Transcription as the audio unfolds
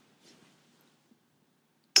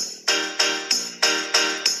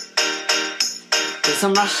There's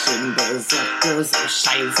some Russian berserkers, oh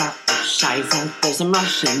Scheiße. There's some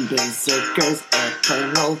Russian berserkers,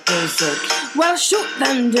 Colonel Berserk. Well, shoot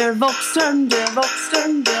them, der Volkssturm,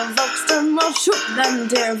 well, shoot them,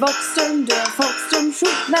 der Volkssturm,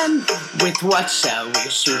 shoot them. With what shall we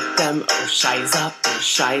shoot them, oh Scheiße.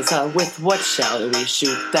 With what shall we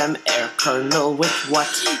shoot them, Colonel, with what?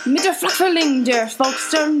 Mit der Flakverling, der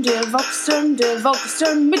Volkssturm,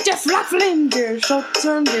 mit der Flakverling, der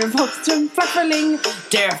Volkssturm, Flakverling.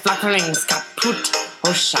 Der Flakverling's kaputt,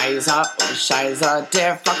 oh Scheiße,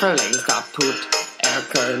 der Flakverling's kaputt,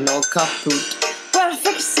 Colonel kaputt. Well,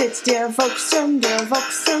 fix it, der Volkssturm, well,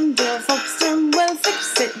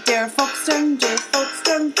 fix it, der Volkssturm,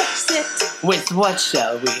 fix it. With what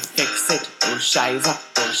shall we fix it, oh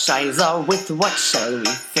Scheiße, with what shall we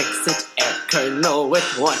fix it, Colonel, with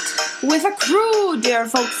what? With a crew, der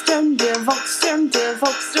Volkssturm,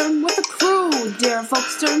 with a crew, der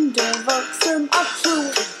Volkssturm, a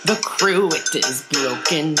crew. The crew, it is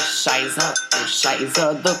broken, Scheiße,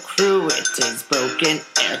 the crew, it is broken,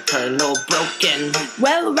 Colonel, broken.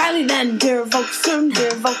 Well, rally then, der Volkssturm,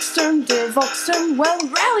 well,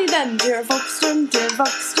 rally then, der Volkssturm,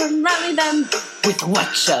 rally them. With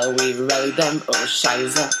what shall we rally them, oh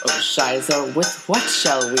Scheiße, with what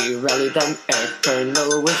shall we rally them,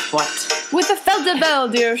 Colonel, with what? With a Feldebell,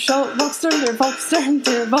 der Volkssturm,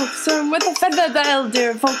 with a Feldebell,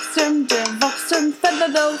 der Volkssturm,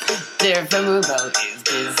 Feldebell. Der Feldebell is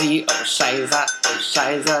busy, oh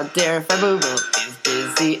Scheiße, der Feldebell is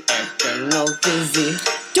busy, Colonel, busy.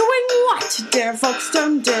 Doing what, der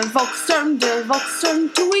Volkssturm, doing what, der Volkssturm,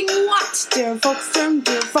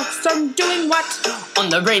 doing what? On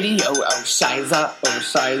the radio, oh Scheiße,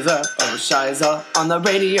 on the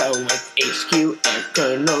radio with HQ,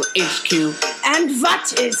 Colonel HQ. And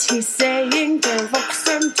what is he saying, der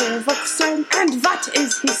Volkssturm, and what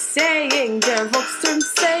is he saying, der Volkssturm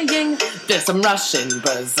saying? There's some Russian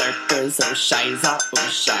berserkers, oh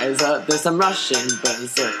Scheiße, there's some Russian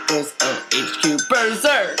berserkers, oh HQ,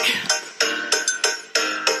 berserk.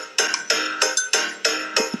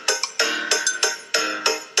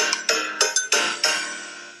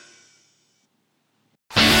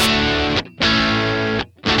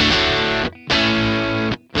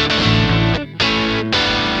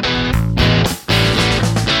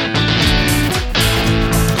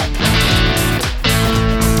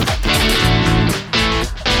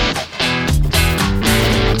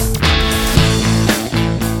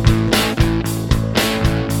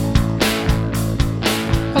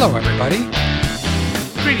 Hello, everybody.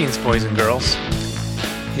 Greetings, boys and girls.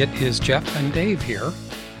 It is Jeff and Dave here.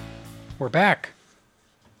 We're back.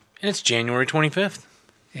 And it's January 25th.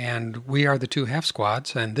 And we are the Two Half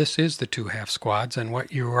Squads, and this is the Two Half Squads, and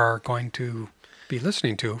what you are going to be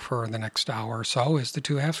listening to for the next hour or so is the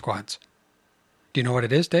Two Half Squads. Do you know what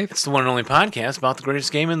it is, Dave? It's the one and only podcast about the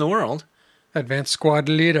greatest game in the world. Advanced Squad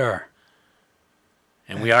Leader.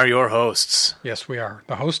 And we are your hosts. Yes, we are.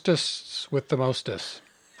 The hostess with the mostest.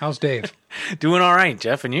 How's Dave? Doing all right,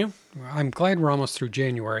 Jeff, and you? I'm glad we're almost through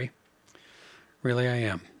January. Really, I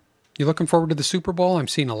am. You looking forward to the Super Bowl? I'm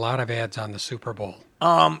seeing a lot of ads on the Super Bowl.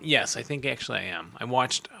 Yes, I think actually I am. I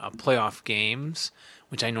watched playoff games,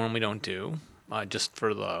 which I normally don't do, just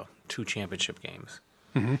for the two championship games.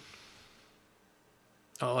 Mm-hmm.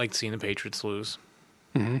 I like seeing the Patriots lose.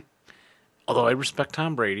 Mm-hmm. Although I respect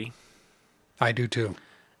Tom Brady. I do too.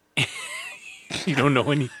 You don't know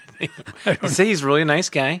anything. They say he's really a nice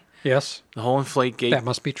guy. Yes. The whole Inflategate. That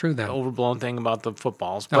must be true then. Overblown thing about the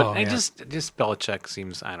footballs. But yeah. just Belichick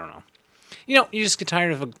seems, I don't know. You just get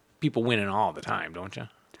tired of people winning all the time, don't you?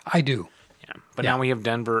 I do. Yeah. But now we have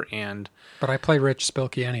Denver and... But I play Rich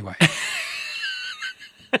Spilkey anyway.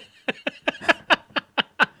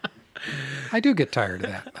 I do get tired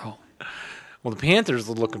of that, though. Well, the Panthers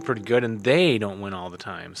are looking pretty good, and they don't win all the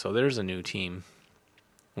time. So there's a new team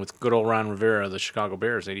with good old Ron Rivera, the Chicago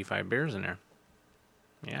Bears, 85 Bears in there.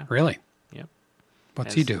 Yeah. Really? Yep.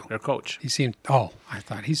 What's he do? Their coach. He seemed... Oh, I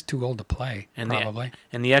thought he's too old to play, probably.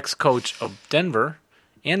 And the ex-coach of Denver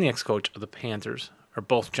and the ex-coach of the Panthers are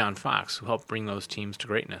both John Fox, who helped bring those teams to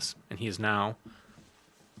greatness. And he is now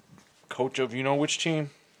coach of, you know which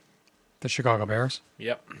team? The Chicago Bears?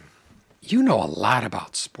 Yep. You know a lot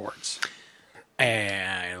about sports.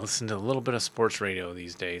 I listen to a little bit of sports radio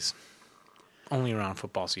these days. Only around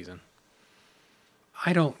football season.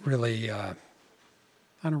 I don't really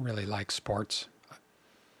like sports.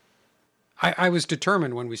 I was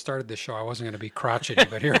determined when we started this show I wasn't going to be crotchety,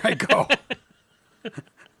 but here I go.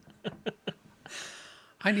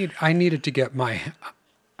 I needed to get my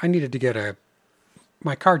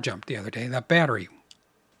car jumped the other day. That battery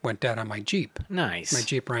went dead on my Jeep. Nice. My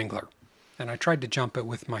Jeep Wrangler. And I tried to jump it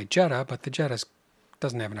with my Jetta, but the Jetta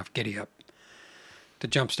doesn't have enough giddy up to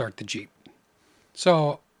jumpstart the Jeep.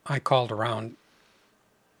 So I called around.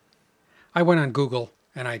 I went on Google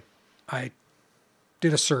and I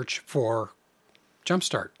did a search for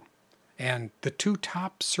jumpstart. And the 2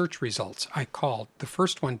 top search results I called, the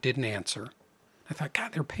first one didn't answer. I thought,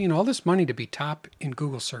 God, they're paying all this money to be top in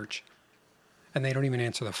Google search, and they don't even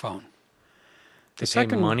answer the phone. They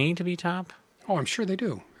pay money to be top? Oh, I'm sure they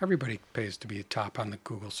do. Everybody pays to be top on the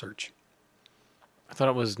Google search. I thought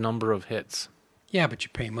it was number of hits. Yeah, but you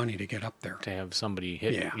pay money to get up there. To have somebody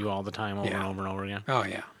hit you all the time over and over and over again. Oh,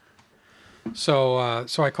 yeah. So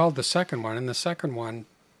I called the second one, and the second one,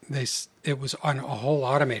 it was on a whole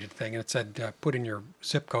automated thing, and it said, put in your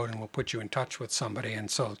zip code and we'll put you in touch with somebody.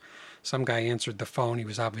 And so some guy answered the phone. He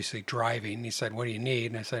was obviously driving. He said, what do you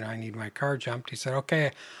need? And I said, I need my car jumped. He said,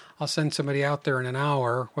 okay, I'll send somebody out there in an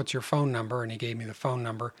hour. What's your phone number? And he gave me the phone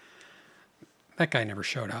number. That guy never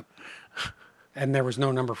showed up. And there was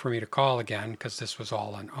no number for me to call again because this was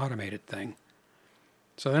all an automated thing.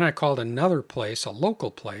 So then I called another place, a local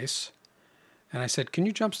place, and I said, can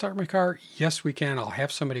you jumpstart my car? Yes, we can. I'll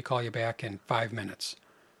have somebody call you back in 5 minutes.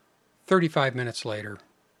 35 minutes later,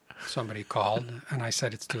 somebody called, and I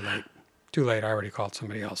said, it's too late. Too late. I already called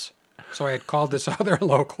somebody else. So I had called this other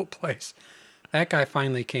local place. That guy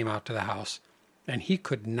finally came out to the house, and he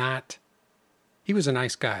could not. He was a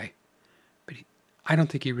nice guy, but I don't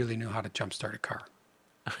think he really knew how to jumpstart a car.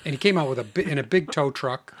 And he came out with in a big tow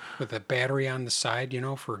truck with a battery on the side,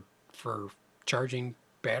 for charging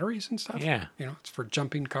batteries and stuff. Yeah. It's for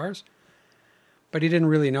jumping cars. But he didn't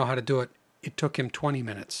really know how to do it. It took him 20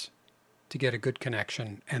 minutes to get a good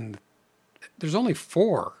connection, and there's only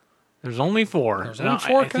 4. There's only 4. There's only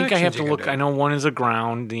 4 I think I have to look. I know one is a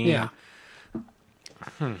grounding. Yeah.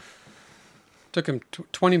 Took him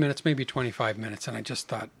 20 minutes, maybe 25 minutes, and I just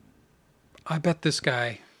thought, I bet this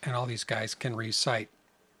guy and all these guys can recite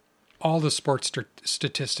all the sports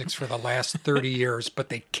statistics for the last 30 years, but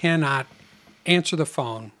they cannot answer the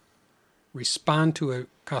phone, respond to a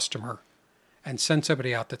customer, and send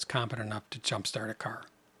somebody out that's competent enough to jumpstart a car.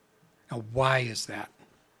 Now, why is that?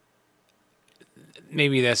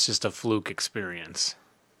 Maybe that's just a fluke experience.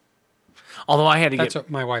 Although I had to That's what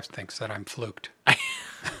my wife thinks, that I'm fluked.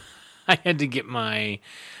 I had to get my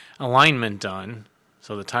alignment done,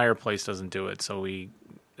 so the tire place doesn't do it. So we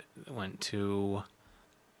went to,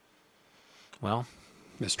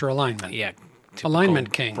 Mr. Alignment. Yeah,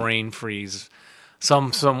 Alignment King. Brain freeze.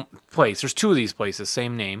 Some place. There's 2 of these places,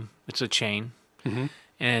 same name. It's a chain. Mm-hmm.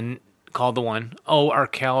 And called the one. Oh, our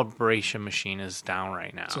calibration machine is down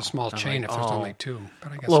right now. It's a small chain if there's only 2.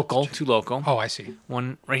 But I guess local, 2 local. Oh, I see.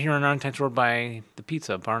 One right here on our 10th Road by the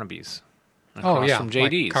pizza, Barnaby's. Across from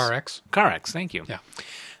JD's. Like CarX. CarX, thank you. Yeah.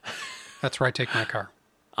 That's where I take my car.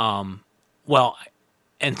 Well,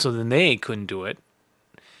 and so then they couldn't do it.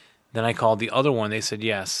 Then I called the other one. They said,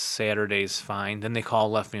 yes, Saturday's fine. Then they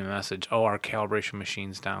left me a message. Oh, our calibration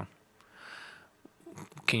machine's down.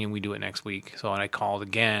 Can we do it next week? So I called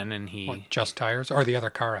again, and he... What, Just Tires? Or the other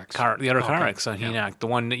CarX? The other CarX. So he knocked the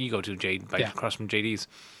one that you go to, across from JD's.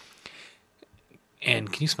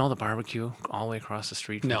 And can you smell the barbecue all the way across the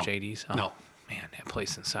street from JD's? Oh, no. Man, that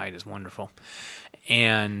place inside is wonderful.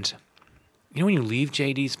 And when you leave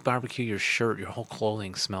JD's barbecue, your shirt, your whole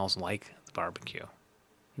clothing smells like the barbecue.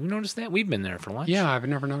 You noticed that? We've been there for lunch. Yeah, I've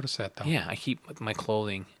never noticed that, though. Yeah, I keep my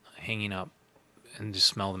clothing hanging up and just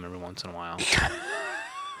smell them every once in a while.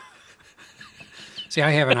 See,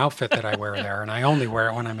 I have an outfit that I wear there, and I only wear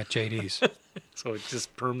it when I'm at JD's. So it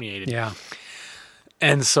just permeated. Yeah.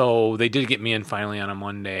 And so they did get me in finally on a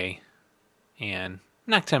Monday and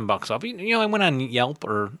knocked $10 off. I went on Yelp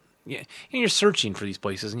or you're searching for these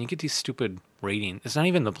places and you get these stupid ratings. It's not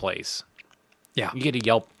even the place. Yeah. You get a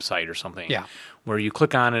Yelp site or something. Yeah. Where you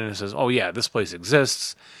click on it and it says, oh, yeah, this place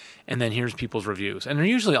exists. And then here's people's reviews. And they're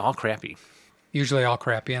usually all crappy. Usually all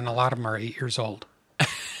crappy, and a lot of them are 8 years old.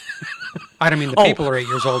 I don't mean the people are 8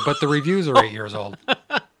 years old, but the reviews are 8 years old.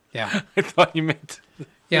 Yeah. I thought you meant...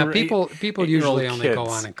 Yeah, people usually only go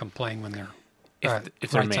on and complain when they're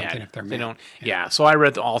if they're mad. If they're mad. They don't. Yeah. So I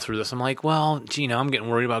read all through this. I'm like, well, gee, now I'm getting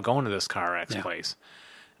worried about going to this CarX place.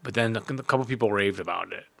 But then a couple people raved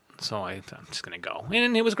about it, so I'm just gonna go,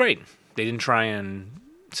 and it was great. They didn't try and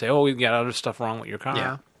say, oh, we got other stuff wrong with your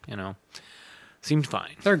car. Yeah. Seemed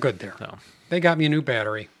fine. They're good there. So they got me a new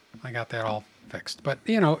battery. I got that all fixed. But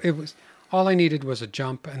it was all I needed was a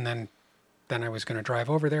jump, and then I was going to drive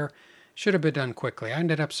over there. Should have been done quickly. I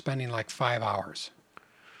ended up spending like 5 hours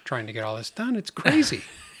trying to get all this done. It's crazy.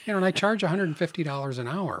 And I charge $150 an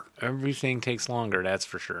hour. Everything takes longer, that's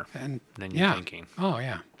for sure, and than you're thinking. Oh,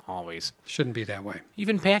 yeah. always. Shouldn't be that way.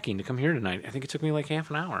 Even packing to come here tonight, I think it took me like half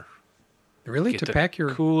an hour. Really? Get To the pack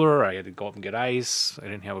your... cooler. I had to go up and get ice. I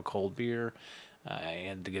didn't have a cold beer. I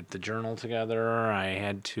had to get the journal together. I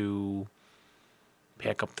had to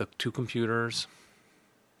pack up the 2 computers.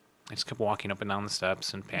 I just kept walking up and down the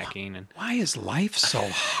steps and packing. And Why is life so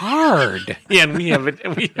hard? yeah, and we have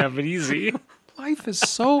it easy. Life is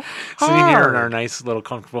so hard. Sitting here in our nice little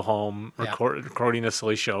comfortable home, Yeah. recording a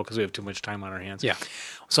silly show because we have too much time on our hands. Yeah.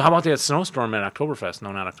 So how about that snowstorm at Oktoberfest?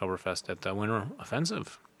 No, not Oktoberfest. At the Winter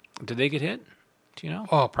Offensive. Did they get hit? Do you know?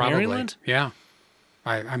 Oh, probably. Maryland? Yeah.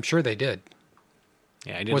 I'm sure they did.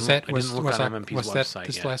 Yeah, I didn't. Was that I didn't look on MMP's was website that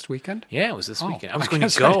this yet. last weekend? Yeah, it was this Oh, weekend. I was I going to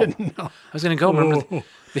guess I go. didn't know. I was going to go. Remember? Oh,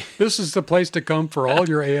 this is the place to come for all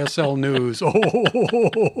your ASL news.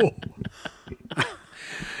 Oh,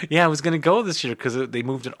 Yeah, I was going to go this year because they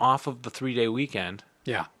moved it off of the 3-day weekend,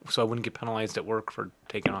 yeah. so I wouldn't get penalized at work for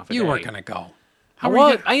taking off a You day. weren't going to go. I were you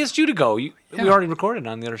was. gonna- I asked you to go. We Yeah. already recorded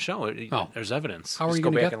on the other show. Oh. There's evidence. How were Just you go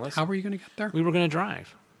going to back get? and listen. How were you going to get there? We were going to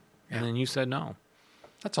drive, Yeah. and then you said no.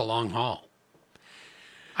 That's a long haul.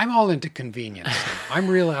 I'm all into convenience. I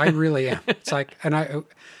really am. It's like, and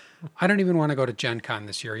I don't even want to go to Gen Con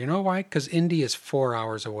this year. You know why? Because Indy is 4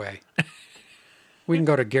 hours away. We can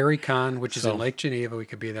go to Gary Con, which is So- in Lake Geneva. We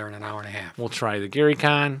could be there in an hour and a half. We'll try the Gary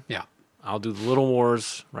Con. Yeah. I'll do the Little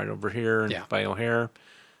Wars right over here Yeah. by O'Hare,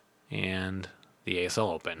 and the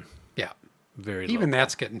ASL Open. Yeah. Very Even local.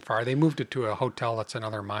 that's getting far. They moved it to a hotel that's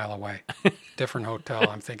another mile away. Different hotel.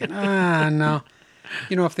 I'm thinking, no.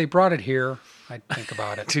 You know, if they brought it here, I'd think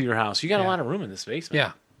about it. to your house. You got a Yeah. lot of room in this basement.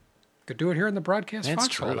 Yeah. Could do it here in the broadcast That's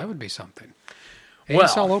foxhole. true. That would be something. Well-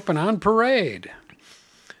 ASL Open on parade.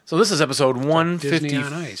 So this is episode Disney 154.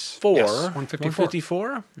 on Ice. Yes, 154.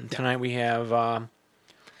 154. And tonight we have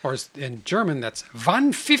Or in German, that's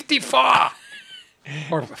 154.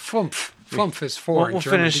 Or Fumpf. Fumpf is 4 in We'll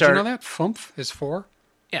German. finish Did you our- know that? Fumpf is 4?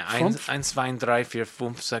 yeah, Fumpf? 1, 2, 3, 4,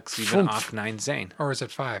 5, 6, 7, Fumpf. 8, 9, 10. Or is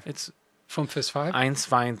it 5? It's Fumpf is 5? 1,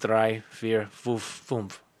 2, 3, 4,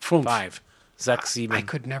 5, Fumpf. 5, 6, 7. I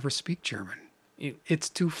could never speak German. You- It's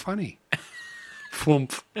too funny.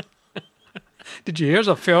 Fumpf. Did you hear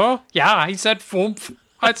the Phil? Yeah, he said Fumpf.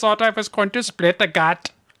 I thought I was going to split the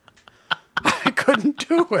gut. I couldn't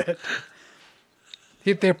do it.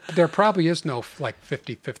 There probably is no like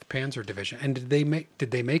 55th Panzer Division. And did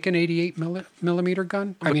they make an 88 millimeter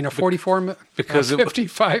gun? I mean a 44 because a it-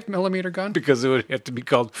 55 millimeter gun? Because it would have to be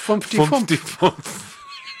called Fumpty Fumpty.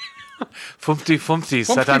 Fumpty Fumpty,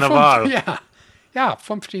 set Fumpty on a Fump. bar. Yeah,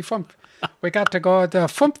 Fumpty Fump. We got to go. The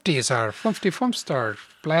Fumpties are Fumpty Fumps are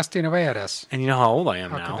blasting away at us. And you know how old I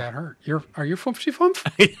am How now. could that hurt? Are you Fumpty Fump?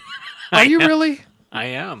 Are you really? I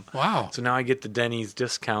am. Wow. So now I get the Denny's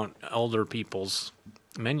discount elder people's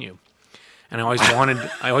menu. And I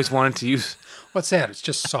always wanted to use What's that? It's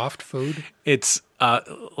just soft food. it's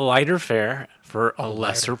lighter fare for a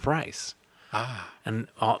lesser price. Ah, And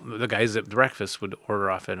all, the guys at breakfast would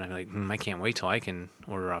order off it, and I'm like, I can't wait till I can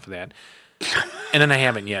order off of that. And then I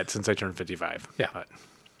haven't yet since I turned 55. Yeah. But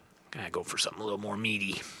I go for something a little more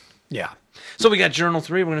meaty. yeah. So we got Journal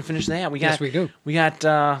 3. We're going to finish that. Yes, we do. We got,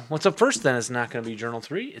 what's up first then? It's not going to be Journal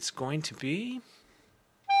 3. It's going to be...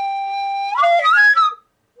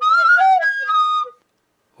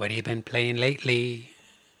 What have you been playing lately?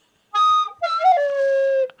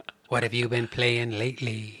 What have you been playing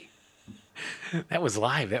lately? That was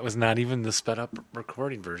live. That was not even the sped up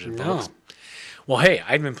recording version, No. folks. Well, hey,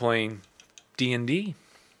 I've been playing D&D.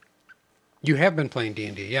 You have been playing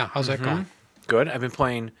D&D, yeah. How's that going? Good. I've been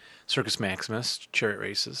playing Circus Maximus, chariot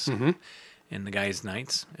races, Mm-hmm. and the Guys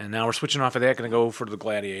Knights. And now we're switching off of that. Going to go for the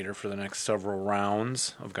Gladiator for the next several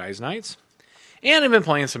rounds of Guys Knights. And I've been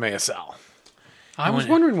playing some ASL. I was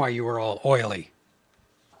wondering why you were all oily.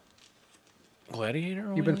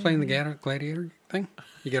 Gladiator? You've been playing the gladiator thing?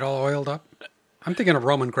 You get all oiled up? I'm thinking of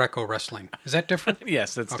Roman Greco wrestling. Is that different?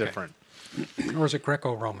 Yes, that's Okay. different. Or is it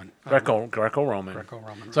Greco-Roman? Greco-Roman.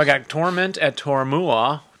 Greco-Roman. So I got Torment at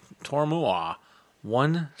Tormua,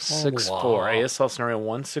 164, ASL scenario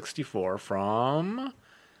 164 from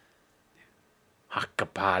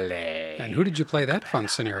Hakapale. And who did you play that fun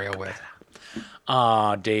scenario with?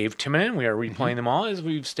 Dave Timonen. We are replaying them all as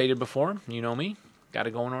we've stated before. You know me. Got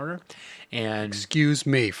to go in order. And Excuse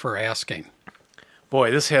me for asking. boy,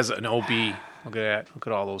 this has an OB. Look at that. Look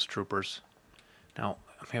at all those troopers. Now,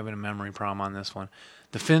 I'm having a memory problem on this one.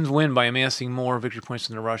 The Finns win by amassing more victory points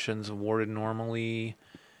than the Russians awarded normally,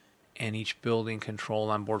 and each building controlled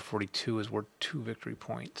on board 42 is worth 2 victory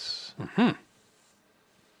points. God,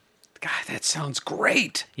 that sounds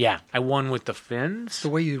great. Yeah, I won with the Finns The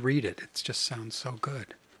way you read it, it just sounds so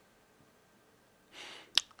good.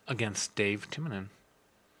 against Dave Timonen.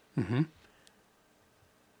 Mm-hmm.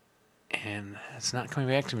 And it's not coming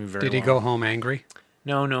back to me very Did he well. go home angry?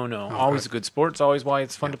 No. Oh, Always good. a good sport. It's always why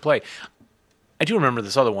it's fun to play. I do remember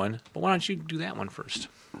this other one, but why don't you do that one first?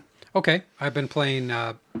 Okay, I've been playing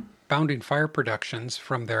Bounding Fire Productions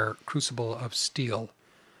from their Crucible of Steel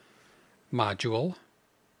module,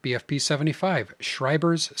 BFP 75,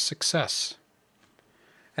 Schreiber's Success.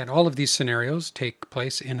 And all of these scenarios take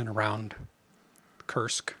place in and around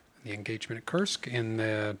Kursk, the engagement at Kursk in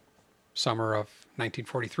the summer of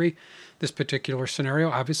 1943. This particular scenario,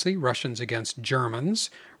 obviously, Russians against Germans.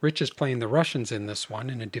 Rich is playing the Russians in this one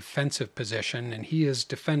in a defensive position, and he is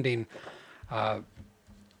defending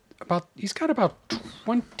he's got about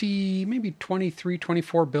 20, maybe 23,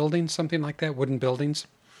 24 buildings, something like that, wooden buildings.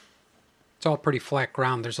 It's all pretty flat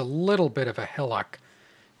ground. There's a little bit of a hillock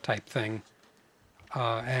type thing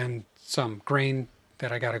and some grain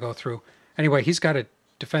that I got to go through. Anyway, he's got to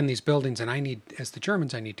defend these buildings, and as the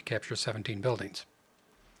Germans, I need to capture 17 buildings.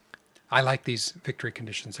 I like these victory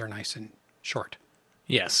conditions. They're nice and short.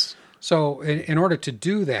 Yes. So in order to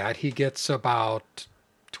do that, he gets about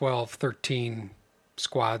 12, 13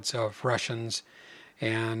 squads of Russians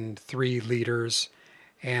and 3 leaders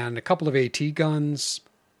and a couple of AT guns,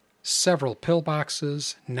 several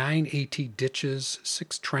pillboxes, 9 AT ditches,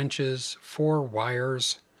 6 trenches, 4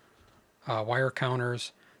 wires, wire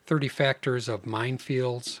counters, 30 factors of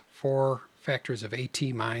minefields, 4 factors of AT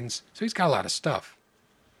mines. So he's got a lot of stuff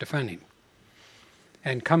defending.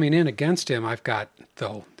 And coming in against him, I've got,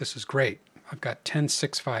 though, this is great, I've got 10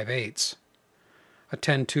 6.58s, a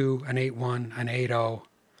 10-2, an 8-1, an 8-0,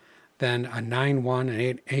 then a 9-1,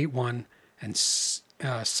 an 8-1, and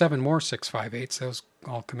 7 more 6.58s. Those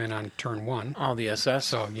all come in on turn 1. All the SS.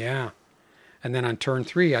 So, yeah. And then on turn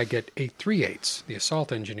 3, I get 8 3/8s, the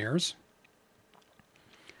assault engineers.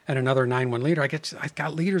 And another 9-1 leader. I've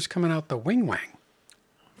got leaders coming out the wing-wang.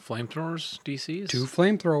 Flamethrowers, DCs? 2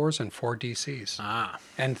 flamethrowers and 4 DCs. Ah.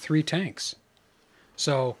 And 3 tanks.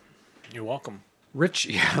 So You're welcome. Rich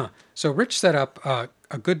Rich set up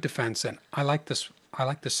a good defense, and I like this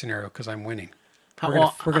scenario because I'm winning.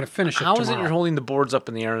 We're going to finish it How tomorrow. is it you're holding the boards up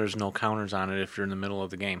in the air and there's no counters on it if you're in the middle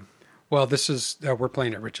of the game? Well, this is we're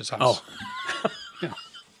playing at Rich's house. Oh. Yeah.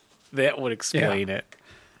 That would explain it.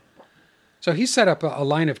 So he set up a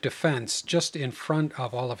line of defense just in front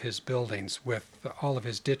of all of his buildings with all of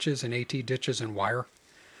his ditches and AT ditches and wire,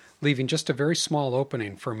 leaving just a very small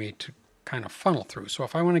opening for me to kind of funnel through. So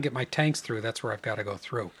if I want to get my tanks through, that's where I've got to go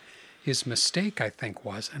through. His mistake, I think,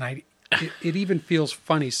 was, and it even feels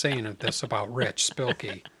funny saying this about Rich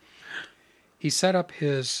Spilkey, he set up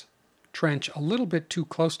his trench a little bit too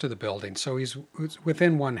close to the building, so he's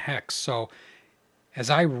within 1 hex. So as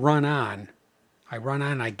I run on,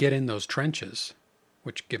 I get in those trenches,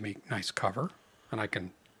 which give me nice cover, and I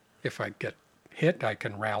can, if I get hit, I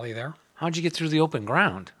can rally there. How'd you get through the open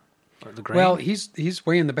ground? Or the grain? Well, he's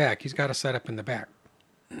way in the back. He's got to set up in the back.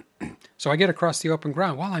 So I get across the open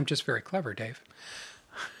ground. Well, I'm just very clever, Dave.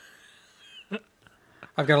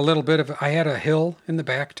 I've got a little bit of. I had a hill in the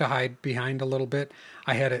back to hide behind a little bit.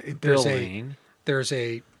 There's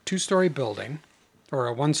a 2-story building, or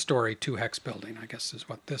a 1-story 2-hex building, I guess is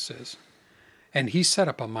what this is. And he set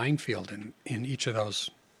up a minefield in each of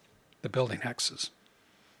the building hexes.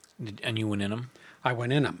 And you went in them? I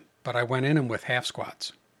went in them, but I went in them with half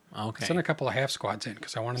squads. Okay. I sent a couple of half squads in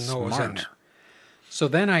because I want to know what was in Smart. there. So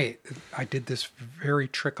then I did this very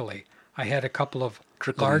trickily. I had a couple of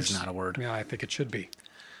Trickly large... is not a word. Yeah, I think it should be.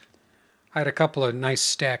 I had a couple of nice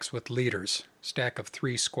stacks with leaders, stack of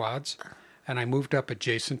 3 squads, and I moved up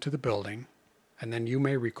adjacent to the building. And then you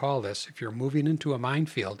may recall this, if you're moving into a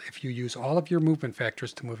minefield, if you use all of your movement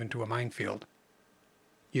factors to move into a minefield,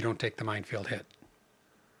 you don't take the minefield hit.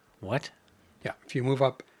 What? Yeah, if you move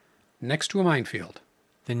up next to a minefield...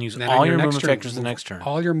 Then use Then all on your next movement turn, factors the next turn.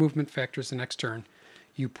 All your movement factors the next turn.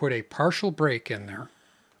 You put a partial break in there.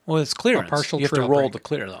 Well, it's clearance. A partial You have to trail roll break. to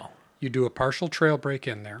clear, though. You do a partial trail break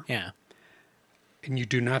in there, Yeah. and you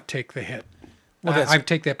do not take the hit. Well, I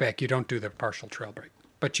take that back. You don't do the partial trail break,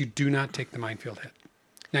 but you do not take the minefield hit.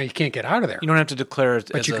 Now, you can't get out of there, You don't have to declare it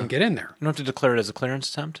but as you can get in there. You don't have to declare it as a clearance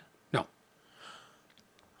attempt? No.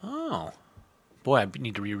 Oh. Boy, I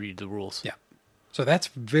need to reread the rules. Yeah. So that's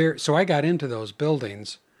so I got into those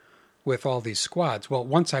buildings with all these squads. Well,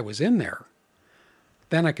 once I was in there,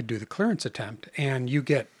 then I could do the clearance attempt, and you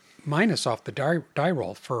get minus off the die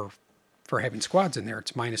roll for having squads in there.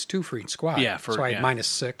 It's -2 for each squad. Yeah, so I had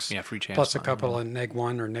 -6. Yeah, for each half plus a squad, couple of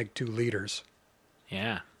 -1 or -2 leaders.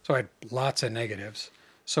 Yeah. So I had lots of negatives.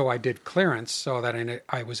 So I did clearance so that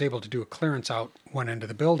I was able to do a clearance out one end of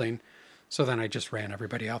the building. So then I just ran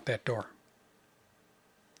everybody out that door.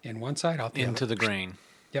 In one side, out the Into other. the grain.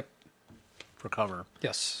 Yep. for cover.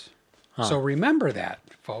 Yes. So remember that,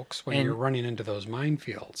 folks, when And- you're running into those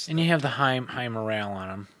minefields. And you have the high morale on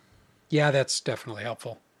them. Yeah, that's definitely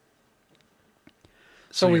helpful.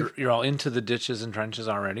 So we've- you're all into the ditches and trenches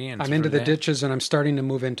already? And I'm into the that? ditches, and I'm starting to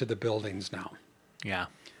move into the buildings now. Yeah.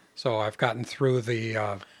 So I've gotten through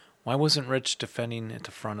the... Why wasn't Rich defending at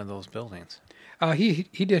the front of those buildings? he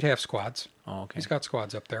did have squads. Oh, okay. He's got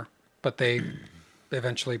squads up there, but they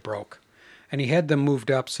eventually broke. And he had them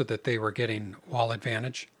moved up so that they were getting wall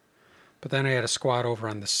advantage. But then I had a squad over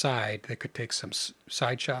on the side that could take some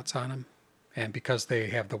side shots on him. And because they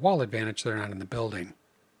have the wall advantage, they're not in the building.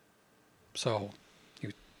 So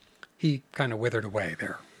he kind of withered away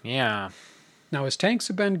there. Yeah. Now, his tanks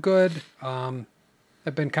have been good, have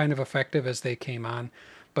been kind of effective as they came on,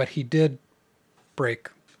 but he did break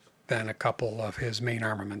then a couple of his main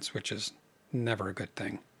armaments, which is never a good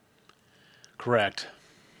thing. Correct.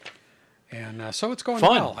 And so it's going Fun.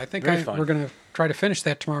 well. I think Very fun. we're going to try to finish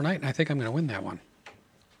that tomorrow night, and I think I'm going to win that one.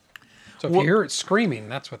 So if Well- you hear it screaming,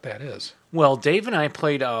 that's what that is. Well, Dave and I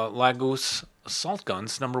played Lagos assault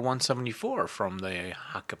guns number 174 from the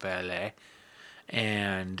Hakapele.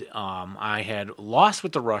 And I had lost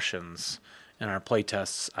with the Russians in our play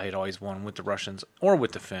tests. I had always won with the Russians or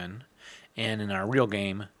with the Finn. And in our real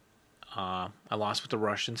game, I lost with the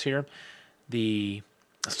Russians here. The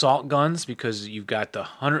assault guns, because you've got the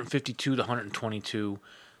 152 to 122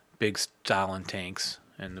 big Stalin tanks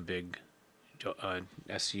and the big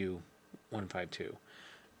Su-152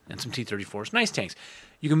 and some T-34s. Nice tanks.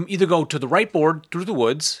 You can either go to the right board through the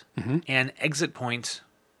woods and exit points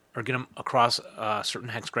or get them across a certain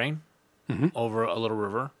hex grain over a little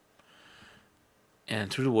river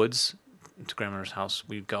and through the woods to grandmother's house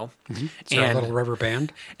we'd go. It's a little rubber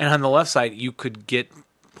band. And on the left side, you could get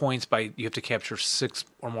points by you have to capture 6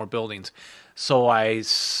 or more buildings. So I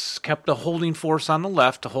kept a holding force on the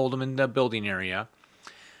left to hold them in the building area.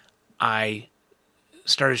 I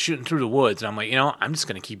started shooting through the woods, and I'm like, I'm just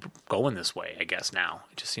going to keep going this way, I guess now.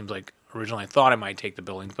 It just seems like originally I thought I might take the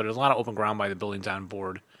buildings, but there's a lot of open ground by the buildings on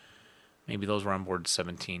board. Maybe those were on board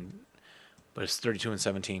 17, but it's 32 and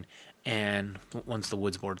 17. And one's the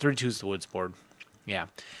woods board. 32 is the woods board. Yeah.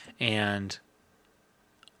 And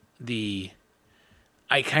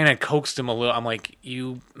I kind of coaxed him a little. I'm like,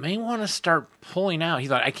 you may want to start pulling out. He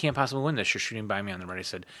thought, I can't possibly win this. You're shooting by me on the right. I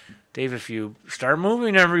said, Dave, if you start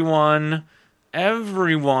moving everyone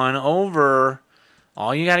over,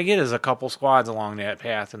 all you got to get is a couple squads along that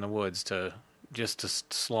path in the woods to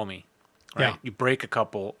slow me. Right? Yeah. You break a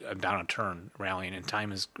couple down a turn rallying, and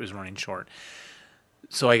time is running short.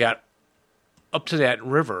 So I got up to that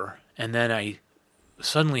river, and then I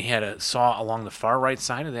suddenly saw along the far right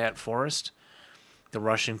side of that forest, the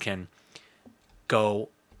Russian can go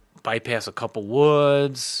bypass a couple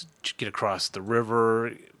woods, get across the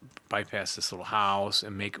river, bypass this little house,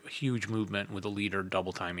 and make a huge movement with the leader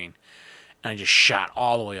double timing. And I just shot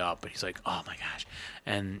all the way up, and he's like, oh my gosh.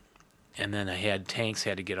 And then I had tanks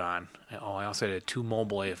had to get on. I also had 2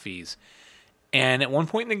 mobile AFEs. And at one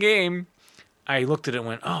point in the game, I looked at it and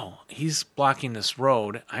went, oh, he's blocking this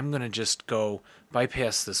road. I'm going to just go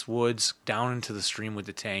bypass this woods down into the stream with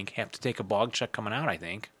the tank. Have to take a bog check coming out, I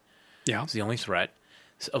think. Yeah. It's the only threat.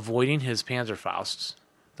 It's avoiding his Panzerfausts.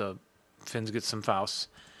 The Finns get some Fausts.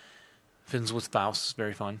 Finns with Fausts,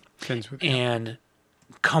 very fun. And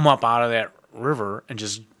come up out of that river and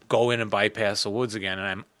just go in and bypass the woods again, and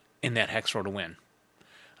I'm in that hex row to win.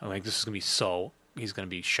 I'm like, this is going to be he's going to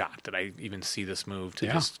be shocked that I even see this move to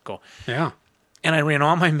just go. Yeah. And I ran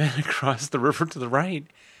all my men across the river to the right,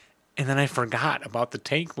 and then I forgot about the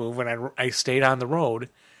tank move when I stayed on the road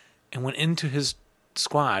and went into his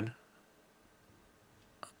squad.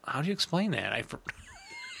 How do you explain that?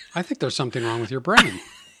 I think there's something wrong with your brain.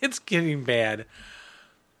 It's getting bad.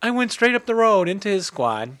 I went straight up the road into his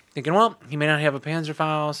squad, thinking, well, he may not have a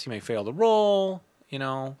Panzerfaust, he may fail the roll,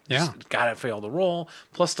 Yeah. Gotta fail the roll.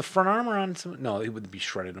 Plus the front armor on some. No, he would be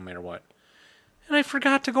shredded no matter what. And I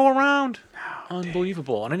forgot to go around. Oh,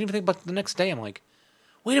 unbelievable. And I didn't even think about the next day. I'm like,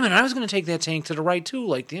 wait a minute, I was going to take that tank to the right too,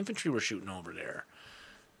 like the infantry were shooting over there.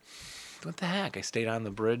 What the heck? I stayed on the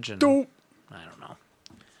bridge and I don't know.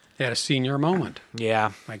 You had a senior moment,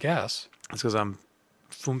 Yeah. I guess. It's because I'm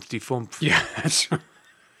fumpty-fump. Yeah, that's right.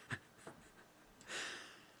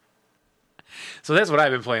 So that's what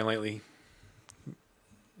I've been playing lately. Is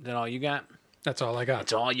that all you got? That's all I got.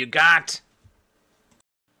 That's all you got.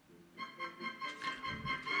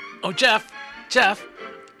 Oh, Jeff,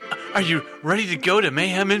 are you ready to go to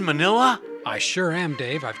Mayhem in Manila? I sure am,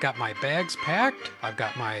 Dave. I've got my bags packed. I've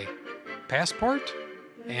got my passport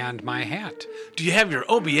and my hat. Do you have your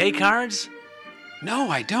OBA cards? No,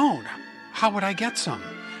 I don't. How would I get some?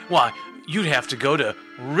 Well, you'd have to go to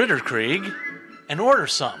Ritterkrieg and order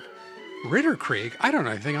some. Ritterkrieg? I don't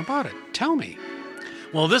know anything about it. Tell me.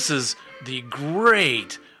 Well, this is the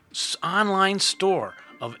great online store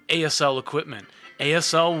of ASL equipment.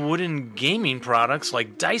 ASL wooden gaming products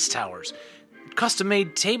like dice towers,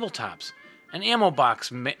 custom-made tabletops, an ammo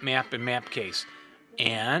box map and map case,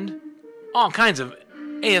 and all kinds of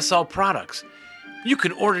ASL products. You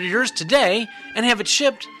can order yours today and have it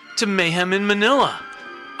shipped to Mayhem in Manila.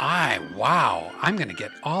 Wow. I'm going to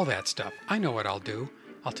get all that stuff. I know what I'll do.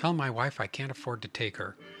 I'll tell my wife I can't afford to take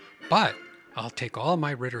her, but I'll take all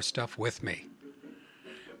my Ritter stuff with me.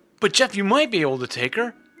 But Jeff, you might be able to take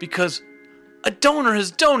her because a donor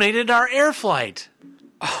has donated our air flight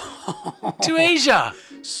to Asia.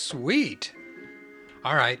 Sweet.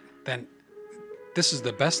 All right, then this is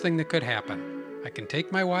the best thing that could happen. I can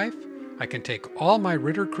take my wife, I can take all my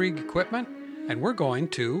Ritterkrieg equipment, and we're going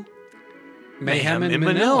to Mayhem in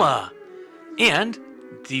Manila. And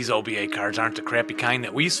these OBA cards aren't the crappy kind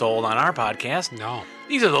that we sold on our podcast. No.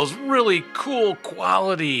 These are those really cool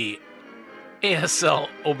quality ASL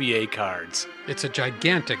OBA cards. It's a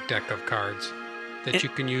gigantic deck of cards that you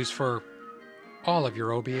can use for all of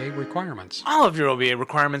your OBA requirements. All of your OBA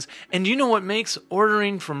requirements. And you know what makes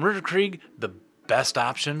ordering from Ritterkrieg the best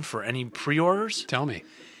option for any pre-orders? Tell me.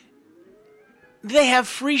 They have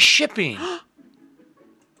free shipping.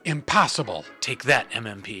 Impossible. Take that,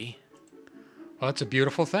 MMP. Well, it's a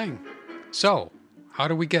beautiful thing. So, how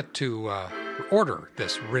do we get to order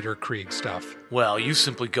this Ritterkrieg stuff? Well, you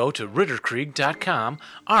simply go to Ritterkrieg.com,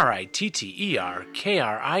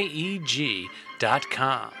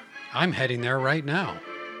 Ritterkrieg.com. I'm heading there right now.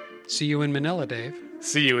 See you in Manila, Dave.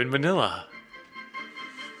 See you in Manila.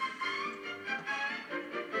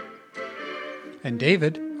 And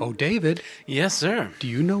David, David. Yes, sir. Do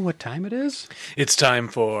you know what time it is? It's time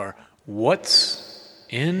for What's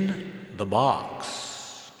in the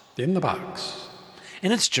Box. In the box.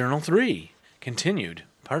 And it's Journal 3, continued,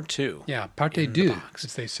 part 2. Yeah, parte deux,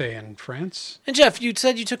 as they say in France. And Jeff, you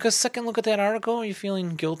said you took a second look at that article. Are you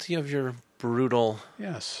feeling guilty of your brutal...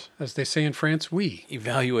 Yes, as they say in France, oui.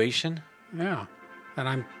 Evaluation? Yeah, and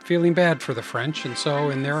I'm feeling bad for the French, and so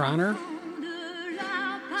in their honor...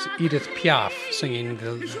 It's Edith Piaf singing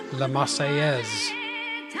the La Marseillaise.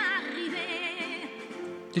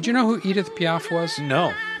 Did you know who Edith Piaf was?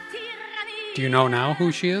 No. Do you know now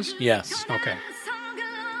who she is? Yes. Okay.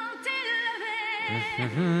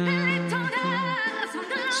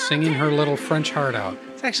 Singing her little French heart out.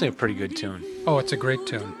 It's actually a pretty good tune. Oh, it's a great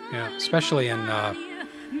tune. Yeah, especially in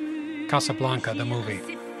Casablanca, the movie.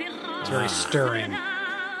 It's very stirring.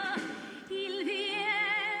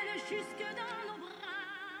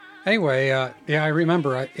 Anyway, I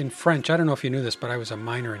remember in French, I don't know if you knew this, but I was a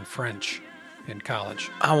minor in French in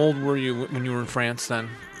college. How old were you when you were in France then?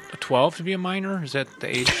 12 to be a minor? Is that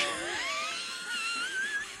the age?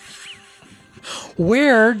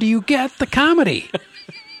 Where do you get the comedy?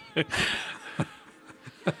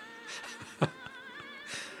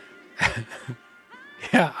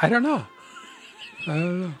 Yeah, I don't know.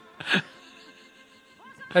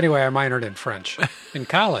 Anyway, I minored in French in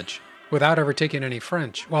college. Without ever taking any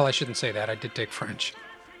French. Well, I shouldn't say that. I did take French.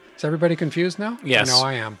 Is everybody confused now? Yes. I know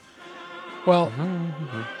I am. Well,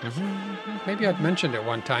 maybe I've mentioned it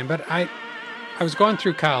one time, but I was going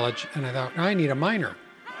through college, and I thought, I need a minor.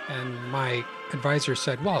 And my advisor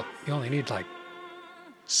said, well, you only need like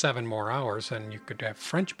 7 more hours, and you could have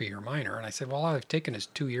French be your minor. And I said, well, all I've taken is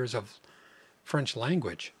 2 years of French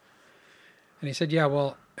language. And he said, yeah,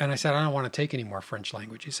 well... And I said, I don't want to take any more French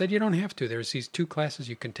language. He said, you don't have to. There's these 2 classes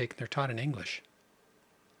you can take, and they're taught in English.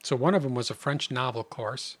 So one of them was a French novel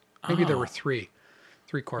course. Maybe there were 3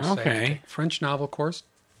 courses. Okay. French novel course,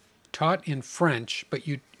 taught in French, but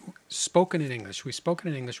spoken in English. We spoke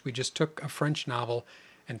in English. We just took a French novel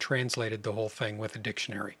and translated the whole thing with a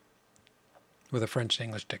dictionary, with a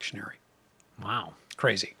French-English dictionary. Wow.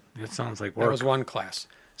 Crazy. That sounds like work. That was one class.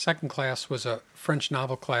 Second class was a French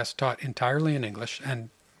novel class taught entirely in English, and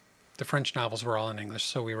the French novels were all in English,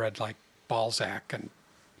 so we read like Balzac, and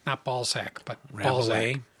not Balzac, but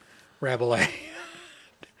Balzac. Rabelais.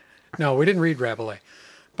 No, we didn't read Rabelais,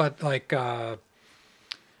 but like Madame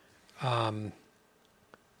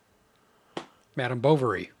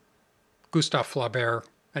Bovary, Gustave Flaubert,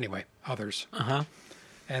 anyway, others. Uh-huh.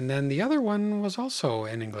 And then the other one was also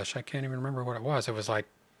in English. I can't even remember what it was. It was like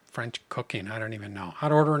French cooking. I don't even know. How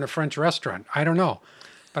to order in a French restaurant. I don't know.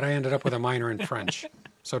 But I ended up with a minor in French.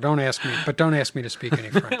 So don't ask me to speak any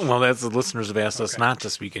French. Well, that's the listeners have asked us not to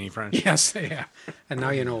speak any French. Yes, yeah. And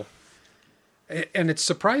now you know. And it's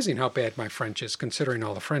surprising how bad my French is, considering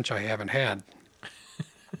all the French I haven't had.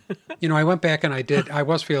 I went back and I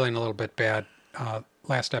was feeling a little bit bad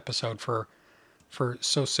last episode for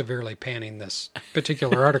so severely panning this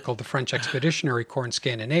particular article, The French Expeditionary Corps in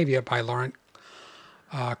Scandinavia by Laurent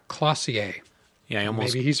Clossier. Yeah,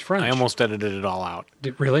 Maybe he's French. I almost edited it all out.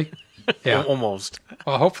 Really? Yeah. Almost.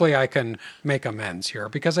 Well, hopefully I can make amends here,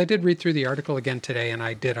 because I did read through the article again today and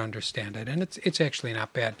I did understand it, and it's actually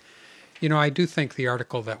not bad. I do think the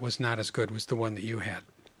article that was not as good was the one that you had.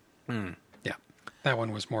 Yeah, that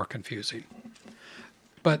one was more confusing.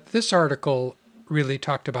 But this article really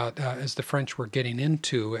talked about as the French were getting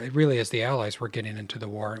into, really as the Allies were getting into the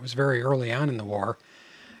war. It was very early on in the war,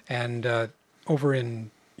 and over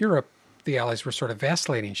in Europe, the Allies were sort of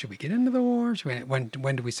vacillating. Should we get into the war? When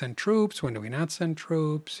do we send troops? When do we not send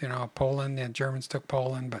troops? Poland, the Germans took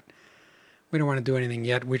Poland, but we don't want to do anything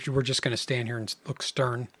yet. We're just going to stand here and look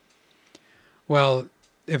stern. Well,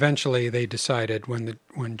 eventually they decided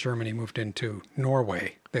when Germany moved into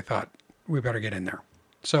Norway, they thought, we better get in there.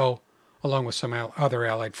 So, along with some other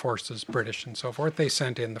Allied forces, British and so forth, they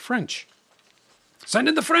sent in the French. Send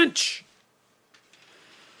in the French!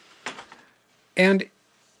 And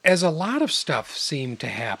as a lot of stuff seemed to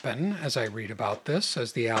happen, as I read about this,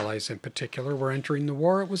 as the Allies in particular were entering the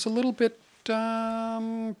war, it was a little bit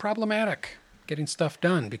problematic getting stuff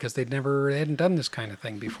done, because they hadn't done this kind of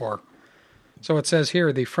thing before. So it says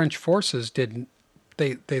here the French forces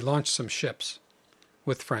they launched some ships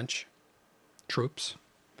with French troops.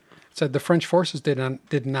 It said the French forces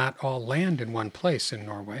did not all land in one place in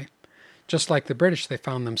Norway. Just like the British, they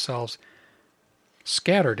found themselves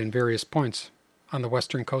scattered in various points on the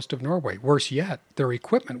western coast of Norway. Worse yet, their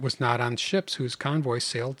equipment was not on ships whose convoys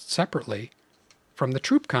sailed separately from the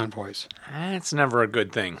troop convoys. That's never a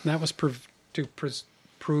good thing. And that was prove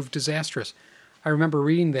disastrous. I remember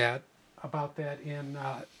reading about that in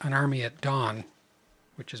An Army at Dawn,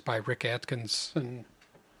 which is by Rick Atkinson,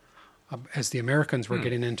 as the Americans were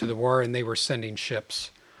getting into the war, and they were sending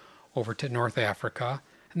ships over to North Africa,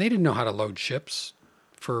 and they didn't know how to load ships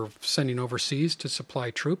for sending overseas to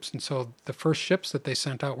supply troops, and so the first ships that they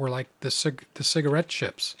sent out were like the cigarette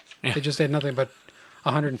ships. Yeah. They just had nothing but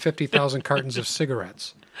 150,000 cartons of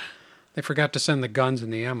cigarettes. They forgot to send the guns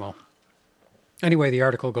and the ammo. Anyway, the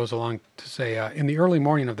article goes along to say, in the early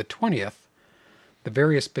morning of the 20th, the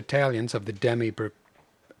various battalions of the Demi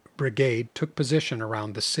Brigade took position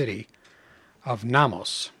around the city of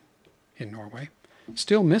Namsos in Norway.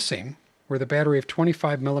 Still missing were the battery of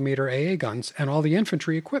 25mm AA guns and all the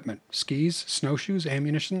infantry equipment, skis, snowshoes,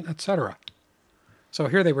 ammunition, etc. So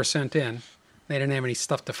here they were sent in. They didn't have any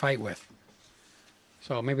stuff to fight with.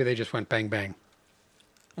 So maybe they just went bang, bang.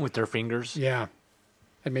 With their fingers? Yeah.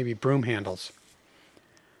 And maybe broom handles.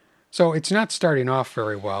 So it's not starting off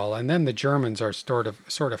very well, and then the Germans are sort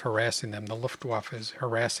of harassing them. The Luftwaffe is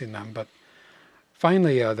harassing them, but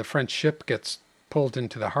finally the French ship gets pulled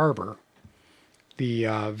into the harbor, the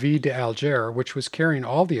Vie d'Alger, which was carrying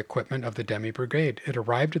all the equipment of the Demi Brigade. It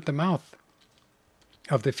arrived at the mouth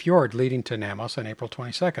of the fjord leading to Namsos on April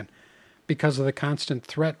 22nd. Because of the constant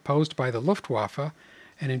threat posed by the Luftwaffe,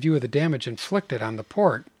 and in view of the damage inflicted on the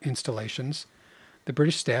port installations, the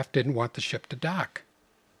British staff didn't want the ship to dock.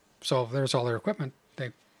 So there's all their equipment.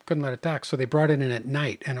 They couldn't let it dock. So they brought it in at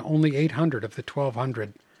night, and only 800 of the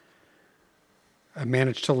 1,200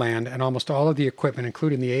 managed to land, and almost all of the equipment,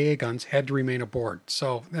 including the AA guns, had to remain aboard.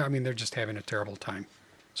 So, I mean, they're just having a terrible time.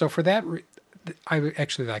 So for that, I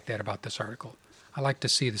actually like that about this article. I like to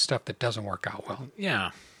see the stuff that doesn't work out well.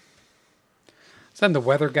 Yeah. So then the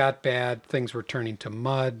weather got bad. Things were turning to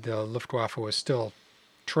mud. The Luftwaffe was still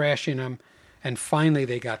trashing them. And finally,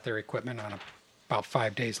 they got their equipment on about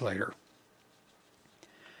 5 days later.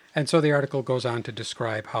 And so the article goes on to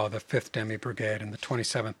describe how the 5th Demi Brigade and the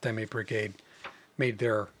 27th Demi Brigade made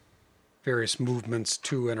their various movements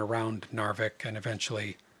to and around Narvik and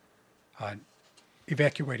eventually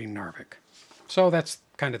evacuating Narvik. So that's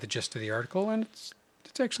kind of the gist of the article, and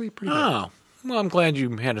it's actually pretty good. Oh, well, I'm glad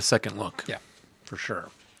you had a second look. Yeah. For sure.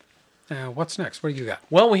 What's next? What do you got?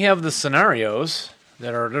 Well, we have the scenarios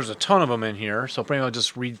there's a ton of them in here, so maybe I'll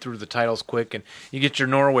just read through the titles quick, and you get your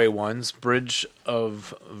Norway ones. Bridge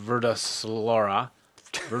of Verdalsora,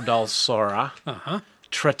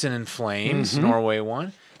 Tretten in Flames, Norway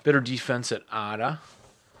one. Better Defense at Ada,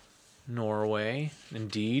 Norway,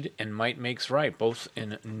 indeed, and Might Makes Right, both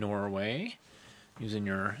in Norway, using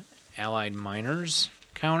your Allied miners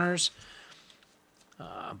counters.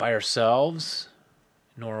 By Ourselves,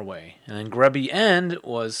 Norway. And then Grubby End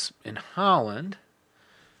was in Holland,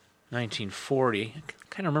 1940. I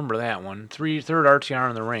kind of remember that one. Third RTR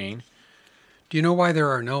in the Rain. Do you know why there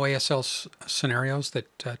are no ASL scenarios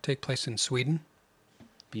that take place in Sweden?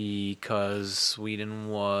 because Sweden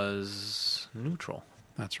was neutral.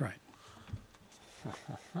 That's right.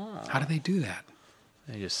 How do they do that?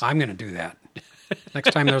 They just I'm going to do that.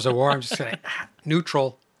 Next time there's a war, I'm just going to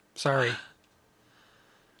neutral. Sorry.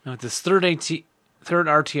 now with this third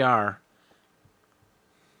RTR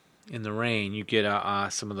in the rain, you get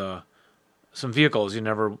some vehicles you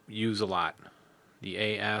never use a lot. The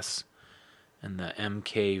AS and the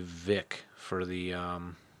MK Vic for the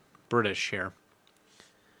British here.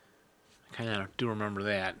 I kind of do remember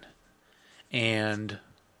that. And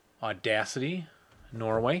Audacity,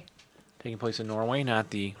 Norway, taking place in Norway, not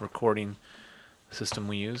the recording system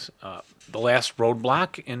we use. The Last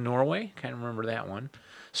Roadblock in Norway, kind of remember that one.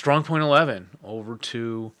 Strong Point 11 over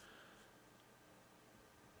to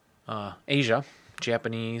Asia,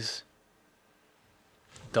 Japanese,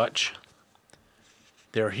 Dutch.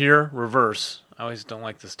 They're here, reverse. I always don't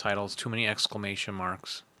like this title. It's too many exclamation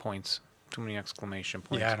marks, points. Too many exclamation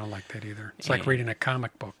points. Yeah, I don't like that either. It's like reading a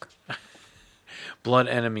comic book. Blood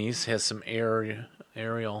Enemies has some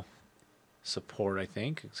aerial support, I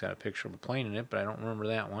think. It's got a picture of a plane in it, but I don't remember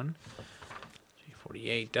that one.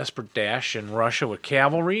 G48. Desperate Dash in Russia with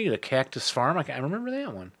cavalry. The Cactus Farm. I remember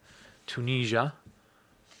that one. Tunisia.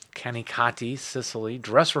 Kanikati, Sicily.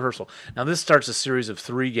 Dress Rehearsal. Now, this starts a series of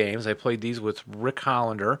 3 games. I played these with Rick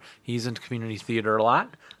Hollander. He's into community theater a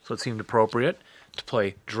lot, so it seemed appropriate to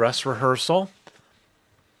play Dress Rehearsal,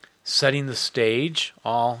 Setting the Stage,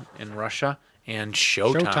 all in Russia, and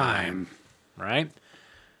Showtime. Right?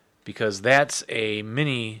 Because that's a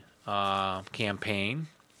mini campaign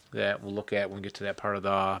that we'll look at when we get to that part of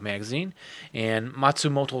the magazine. And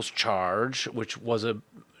Matsumoto's Charge, which was a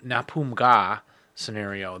Napumga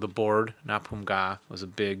scenario. The board, Napumga, was a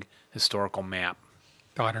big historical map.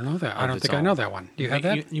 Oh, I don't know that. I don't think I know that one. Do you have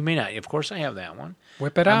that? You may not. Of course I have that one.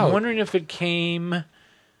 Whip it out. I'm wondering if it came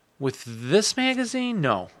with this magazine?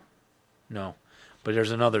 No. But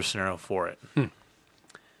there's another scenario for it.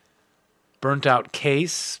 Burnt Out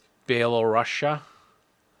Case, Belorussia,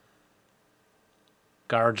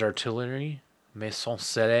 Guards Artillery, Maison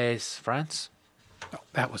Ceres, France. Oh,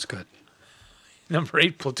 that was good. Number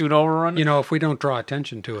 8, Platoon Overrun. You know, if we don't draw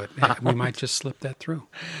attention to it, we might just slip that through.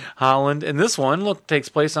 Holland. And this one, takes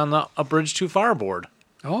place on the A Bridge Too Far board.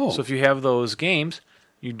 Oh. So if you have those games,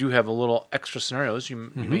 you do have a little extra scenarios.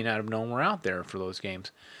 You may not have known were out there for those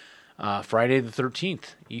games. Friday the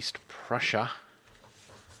 13th, East Prussia.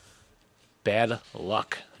 Bad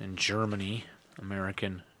Luck in Germany.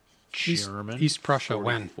 American German. East Prussia,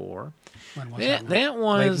 44. When was That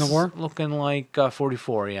was late in the war? looking like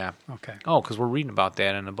 44, yeah. Okay. Oh, because we're reading about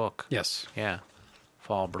that in the book. Yes. Yeah.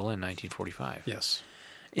 Fall of Berlin, 1945. Yes.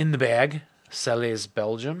 In the Bag, Celles,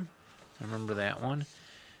 Belgium. I remember that one.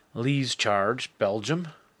 Lee's Charge, Belgium.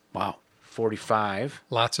 Wow. 45.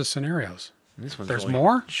 Lots of scenarios. And this one's There's really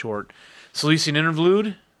more? short. Silesian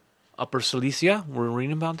Interlude, Upper Silesia. We're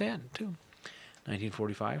reading about that, too.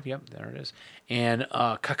 1945. Yep, there it is. And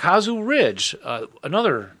Kakazu Ridge,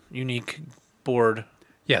 another unique board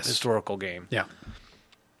historical game. Yeah.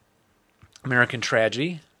 American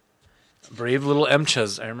Tragedy. Brave Little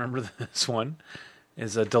Emchas. I remember this one.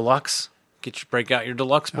 Is a deluxe. Break out your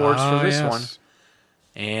deluxe boards for this one.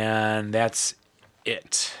 And that's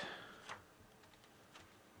it.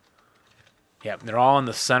 Yep, they're all in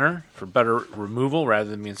the center for better removal rather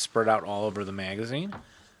than being spread out all over the magazine.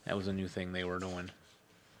 That was a new thing they were doing.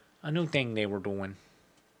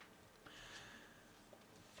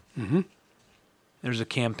 Mm-hmm. There's a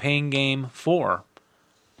campaign game 4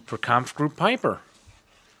 for Kampfgruppe Piper.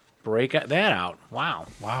 Break that out. Wow.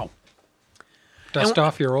 Dust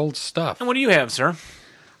off your old stuff. And what do you have, sir?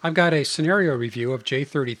 I've got a scenario review of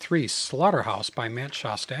J33 Slaughterhouse by Matt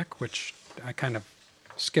Shostak, which I kind of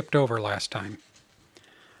skipped over last time.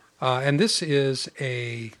 And this is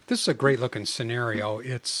a great looking scenario.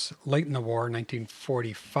 It's late in the war,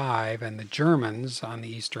 1945, and the Germans on the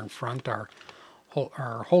Eastern Front are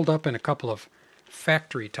holed up in a couple of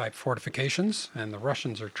factory type fortifications, and the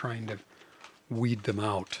Russians are trying to weed them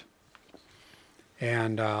out.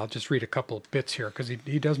 And I'll just read a couple of bits here because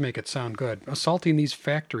he does make it sound good. Assaulting these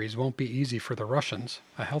factories won't be easy for the Russians.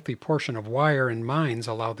 A healthy portion of wire and mines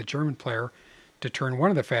allow the German player to turn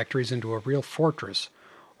one of the factories into a real fortress,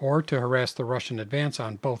 or to harass the Russian advance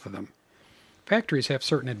on both of them. Factories have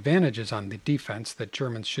certain advantages on the defense that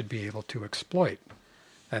Germans should be able to exploit.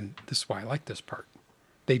 And this is why I like this part.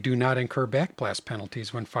 They do not incur backblast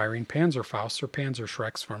penalties when firing Panzerfausts or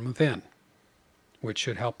Panzerschrecks from within, which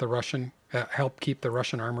should help keep the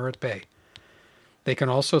Russian armor at bay. They can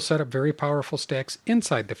also set up very powerful stacks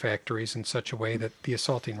inside the factories in such a way that the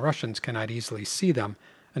assaulting Russians cannot easily see them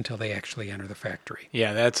until they actually enter the factory.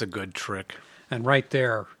 Yeah, that's a good trick. And right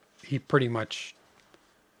there, he pretty much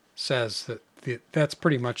says that that's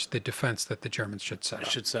pretty much the defense that the Germans should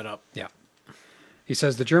set up. Yeah. He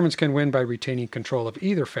says the Germans can win by retaining control of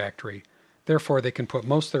either factory. Therefore, they can put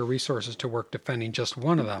most of their resources to work defending just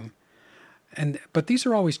one of them. But these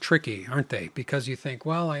are always tricky, aren't they? Because you think,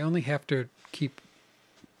 well, I only have to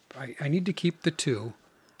I need to keep the two.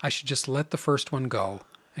 I should just let the first one go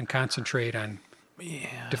and concentrate on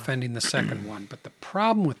defending the second one. But the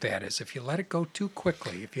problem with that is if you let it go too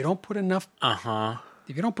quickly, if you don't put enough,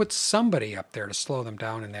 if you don't put somebody up there to slow them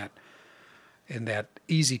down in that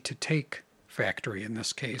easy to take factory in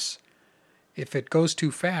this case, if it goes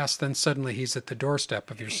too fast, then suddenly he's at the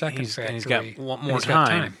doorstep of your second factory. And he's got more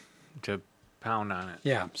time to pound on it.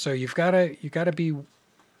 Yeah, so you've got to be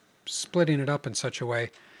splitting it up in such a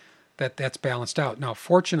way that that's balanced out. Now,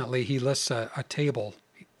 fortunately, he lists a table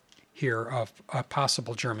here of a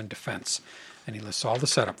possible German defense, and he lists all the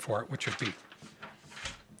setup for it, which would be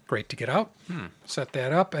great to get out. Set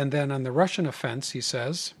that up, and then on the Russian offense, he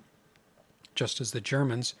says, just as the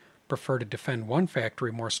Germans prefer to defend one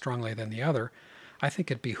factory more strongly than the other, I think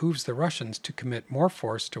it behooves the Russians to commit more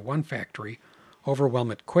force to one factory, overwhelm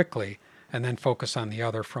it quickly, and then focus on the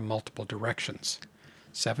other from multiple directions.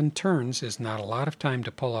 7 turns is not a lot of time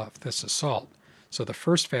to pull off this assault, so the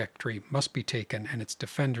first factory must be taken and its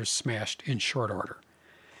defenders smashed in short order.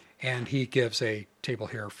 And he gives a table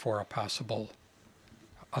here for a possible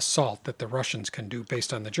assault that the Russians can do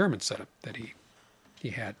based on the German setup that he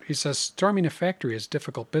had. He says, storming a factory is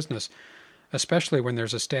difficult business, especially when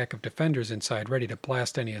there's a stack of defenders inside ready to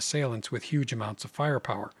blast any assailants with huge amounts of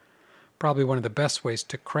firepower. Probably one of the best ways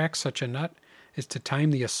to crack such a nut is to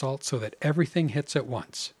time the assault so that everything hits at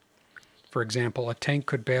once. For example, a tank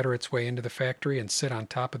could batter its way into the factory and sit on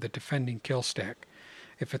top of the defending kill stack.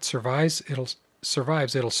 If it survives,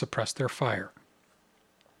 it'll suppress their fire.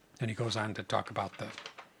 And he goes on to talk about the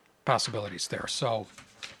possibilities there. So,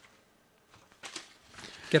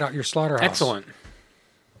 get out your slaughterhouse. Excellent.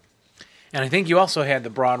 And I think you also had the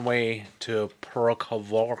Broadway to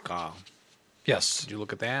Prokhovorka. Yes. Did you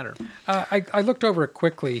look at that? Or I looked over it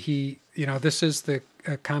quickly. This is the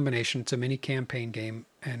combination. It's a mini campaign game,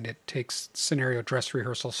 and it takes scenario dress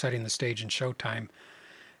rehearsal, setting the stage, and showtime,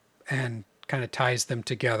 and kind of ties them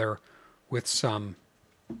together with some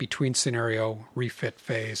between scenario refit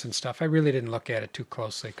phase and stuff. I really didn't look at it too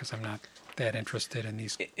closely because I'm not that interested in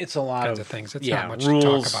these it's a lot kinds of things. It's yeah, not much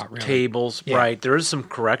rules, to talk about, really. tables, Yeah. right. There is some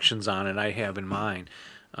corrections on it I have in mind.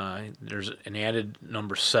 There's an added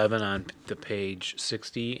number 7 on the page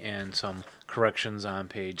 60 and some corrections on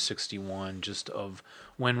page 61 just of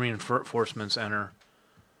when reinforcements enter.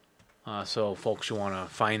 So, folks, you want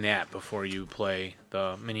to find that before you play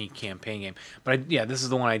the mini campaign game. But, this is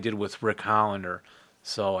the one I did with Rick Hollander,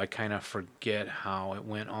 so I kind of forget how it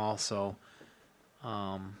went also.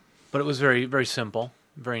 But it was very, very simple,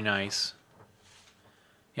 very nice.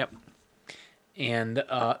 Yep. And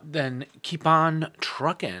then Keep On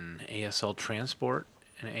Truckin', ASL Transport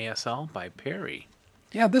and ASL by Perry.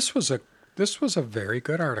 Yeah, this was a very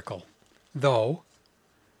good article, though.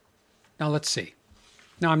 Now let's see.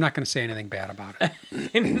 No, I'm not going to say anything bad about it.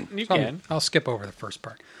 You can. I'll skip over the first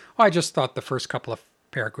part. Well, I just thought the first couple of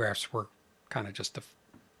paragraphs were kind of just a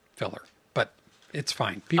filler, but it's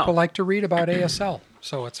fine. People like to read about ASL,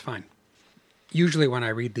 so it's fine. Usually when I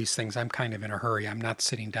read these things, I'm kind of in a hurry. I'm not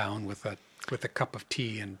sitting down with a cup of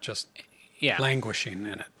tea and just languishing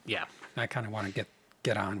in it. Yeah. I kind of want to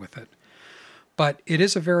get on with it. But it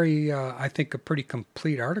is a very, I think, a pretty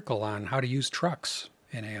complete article on how to use trucks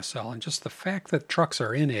in ASL. And just the fact that trucks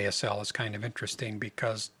are in ASL is kind of interesting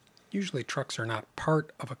because usually trucks are not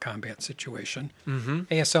part of a combat situation. Mm-hmm.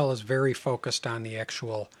 ASL is very focused on the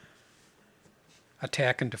actual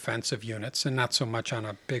attack and defensive units and not so much on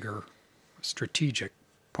a bigger strategic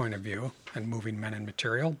point of view and moving men and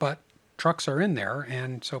material. But trucks are in there,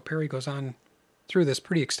 and so Perry goes on through this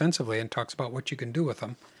pretty extensively and talks about what you can do with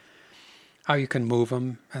them, how you can move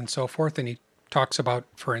them, and so forth. And he talks about,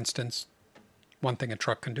 for instance, one thing a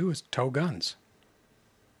truck can do is tow guns.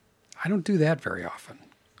 I don't do that very often,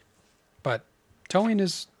 but towing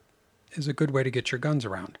is a good way to get your guns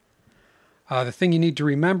around. The thing you need to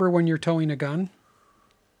remember when you're towing a gun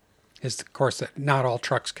is, of course, that not all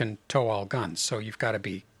trucks can tow all guns. So you got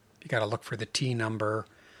to look for the T number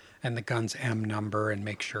and the gun's M number and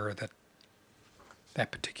make sure that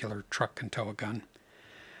that particular truck can tow a gun.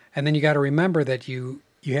 And then you got to remember that you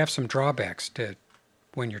have some drawbacks to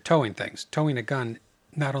when you're towing things. Towing a gun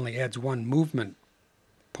not only adds one movement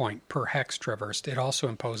point per hex traversed, it also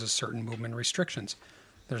imposes certain movement restrictions.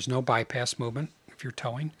 There's no bypass movement if you're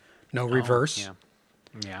towing, no reverse.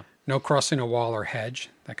 Yeah. No crossing a wall or hedge.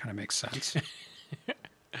 That kind of makes sense.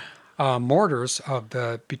 Mortars of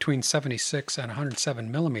the between 76 and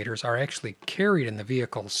 107 millimeters are actually carried in the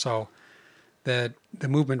vehicle, so the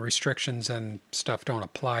movement restrictions and stuff don't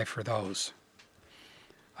apply for those.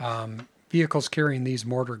 Vehicles carrying these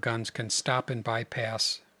mortar guns can stop and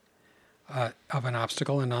bypass of an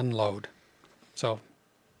obstacle and unload. So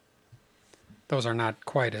those are not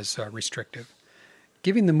quite as restrictive.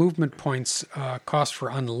 Giving the movement points cost for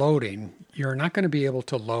unloading, you're not going to be able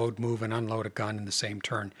to load, move, and unload a gun in the same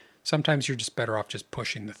turn. Sometimes you're just better off just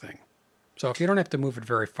pushing the thing. So if you don't have to move it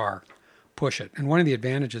very far, push it. And one of the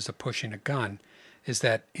advantages of pushing a gun is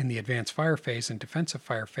that in the advanced fire phase and defensive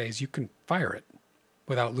fire phase, you can fire it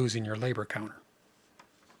without losing your labor counter.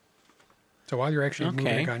 So while you're actually moving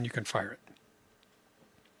a gun, you can fire it.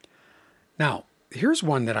 Now, here's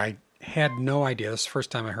one that I had no idea. This is the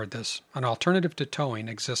first time I heard this. An alternative to towing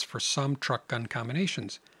exists for some truck gun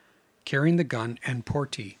combinations. Carrying the gun and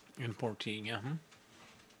portee. And portee, yeah.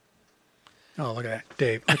 Oh, look at that.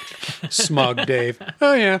 Dave. Smug Dave.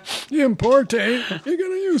 Oh, yeah. Importee. You're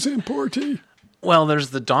going to use importee. Well, there's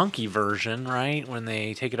the donkey version, right? When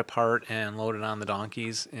they take it apart and load it on the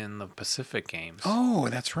donkeys in the Pacific games. Oh,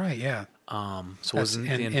 that's right, yeah. So wasn't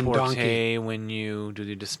the importee when you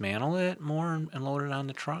dismantle it more and load it on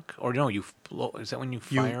the truck? Or no, is that when you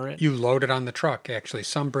fire it? You load it on the truck, actually.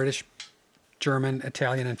 Some British, German,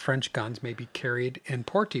 Italian, and French guns may be carried in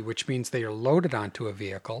portee, which means they are loaded onto a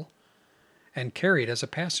vehicle and carried as a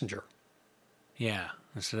passenger. Yeah,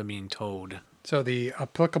 instead of being towed. So the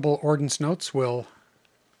applicable ordnance notes will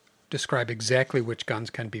describe exactly which guns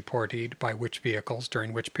can be porteed by which vehicles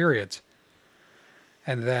during which periods.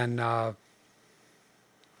 And then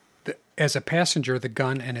as a passenger, the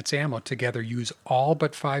gun and its ammo together use all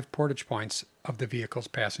but 5 portage points of the vehicle's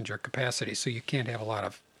passenger capacity. So you can't have a lot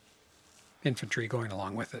of infantry going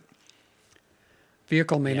along with it.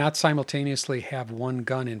 Vehicle may not simultaneously have one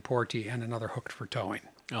gun in portee and another hooked for towing.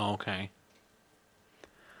 Oh, okay.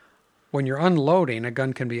 When you're unloading, a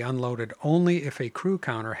gun can be unloaded only if a crew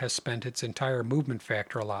counter has spent its entire movement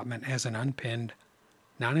factor allotment as an unpinned,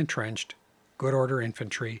 non-entrenched, good order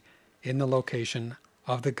infantry in the location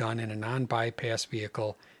of the gun in a non-bypass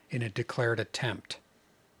vehicle in a declared attempt,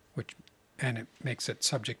 and it makes it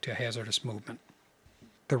subject to hazardous movement.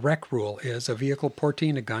 The wreck rule is a vehicle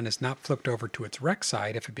porteeing a gun is not flipped over to its wreck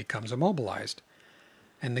side if it becomes immobilized,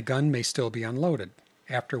 and the gun may still be unloaded,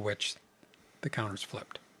 after which the counter's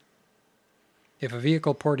flipped. If a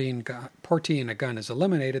vehicle porteeing a gun is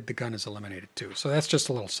eliminated, the gun is eliminated too. So that's just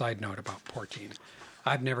a little side note about porteeing.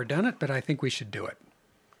 I've never done it, but I think we should do it.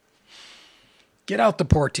 Get out the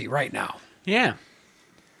portee right now. Yeah.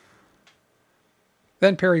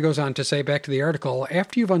 Then Perry goes on to say, back to the article,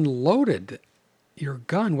 after you've unloaded your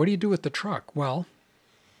gun, what do you do with the truck? Well,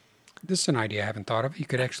 this is an idea I haven't thought of. You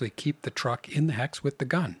could actually keep the truck in the hex with the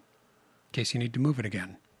gun in case you need to move it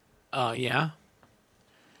again. Yeah.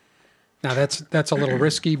 Now that's a little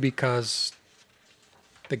risky because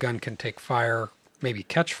the gun can take fire, maybe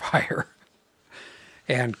catch fire,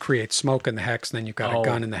 and create smoke in the hex. And then you've got a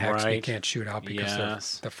gun in the hex and you can't shoot out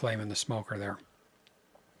because the flame and the smoke are there.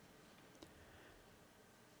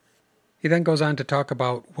 He then goes on to talk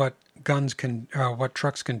about what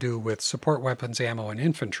trucks can do with support weapons, ammo, and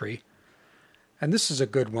infantry. And this is a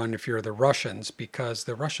good one if you're the Russians, because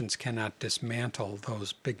the Russians cannot dismantle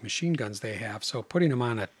those big machine guns they have. So putting them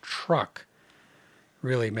on a truck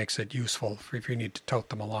really makes it useful if you need to tote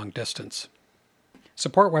them a long distance.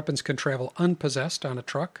 Support weapons can travel unpossessed on a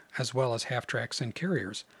truck, as well as half-tracks and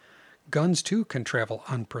carriers. Guns, too, can travel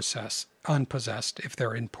unpossessed if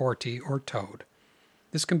they're in portee or towed.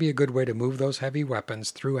 This can be a good way to move those heavy weapons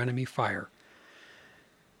through enemy fire.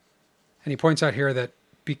 And he points out here that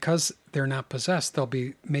because they're not possessed, they'll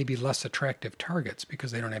be maybe less attractive targets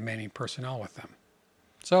because they don't have many personnel with them.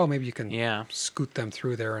 So maybe you can scoot them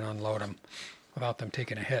through there and unload them without them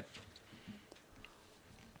taking a hit.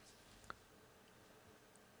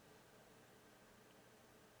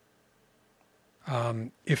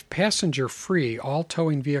 If passenger free, all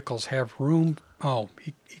towing vehicles have room.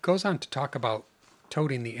 He goes on to talk about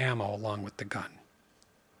toting the ammo along with the gun.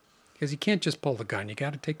 Because you can't just pull the gun, you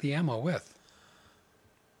got to take the ammo with.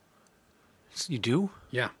 You do?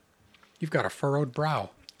 Yeah. You've got a furrowed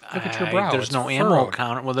brow. Look at your brow. There's no ammo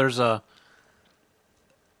counter. Well, there's a...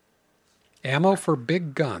 Ammo for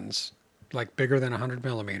big guns, like bigger than 100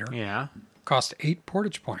 millimeter, cost 8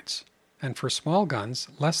 portage points. And for small guns,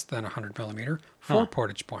 less than 100 millimeter, 4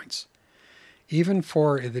 portage points. Even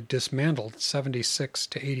for the dismantled 76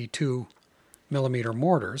 to 82 millimeter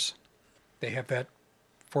mortars, they have that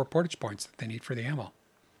 4 portage points that they need for the ammo.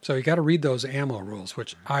 So you got to read those ammo rules,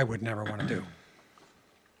 which I would never want to do.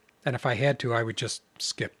 And if I had to, I would just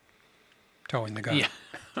skip towing the gun. Yeah.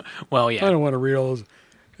 Well, yeah. I don't want to read all those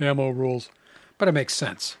ammo rules. But it makes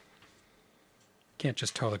sense. Can't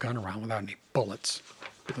just tow the gun around without any bullets.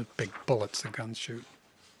 Big bullets the guns shoot.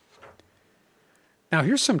 Now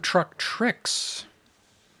here's some truck tricks.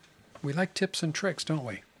 We like tips and tricks, don't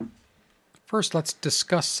we? First, let's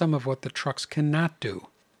discuss some of what the trucks cannot do.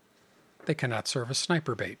 They cannot serve as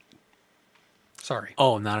sniper bait. Sorry.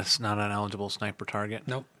 Oh, not an eligible sniper target?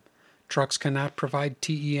 Nope. Trucks cannot provide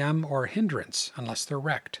TEM or hindrance unless they're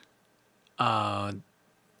wrecked. I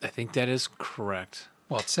think that is correct.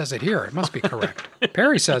 Well, it says it here. It must be correct.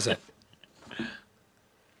 Perry says it.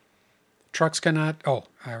 Trucks cannot... Oh,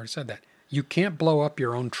 I already said that. You can't blow up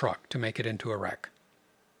your own truck to make it into a wreck.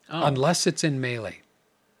 Oh. Unless it's in melee.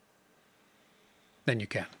 Then you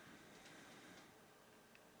can.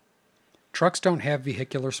 Trucks don't have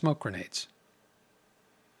vehicular smoke grenades.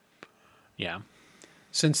 Yeah.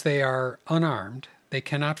 Since they are unarmed, they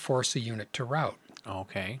cannot force a unit to rout.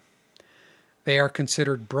 Okay. They are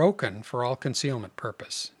considered broken for all concealment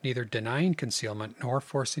purpose, neither denying concealment nor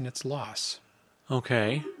forcing its loss.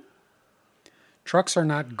 Okay. Trucks are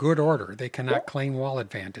not good order. They cannot claim wall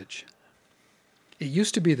advantage. It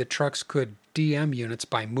used to be that trucks could DM units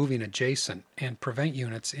by moving adjacent and prevent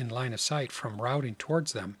units in line of sight from routing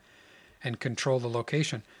towards them and control the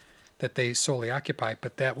location that they solely occupy,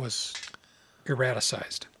 but that was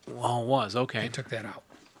erraticized. Well, it was. Okay. They took that out.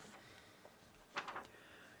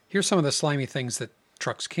 Here's some of the slimy things that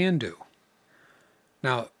trucks can do.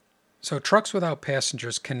 Now, so trucks without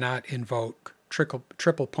passengers cannot invoke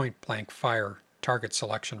triple point blank fire target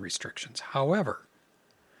selection restrictions. However,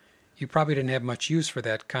 you probably didn't have much use for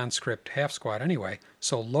that conscript half squad anyway,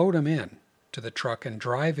 so load them in to the truck and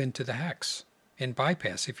drive into the hex in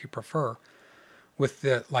bypass if you prefer, with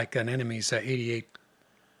like an enemy's 88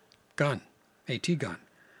 gun, AT gun.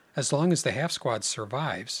 As long as the half squad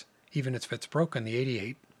survives, even if it's broken, the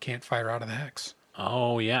 88 can't fire out of the hex.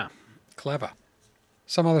 Oh, yeah. Clever.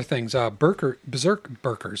 Some other things.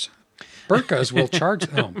 Berserkers will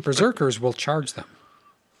charge. No, berserkers will charge them.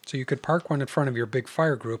 So you could park one in front of your big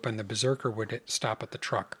fire group, and the berserker would stop at the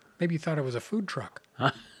truck. Maybe you thought it was a food truck.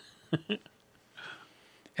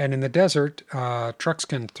 And in the desert, trucks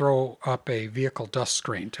can throw up a vehicle dust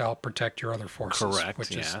screen to help protect your other forces. Correct,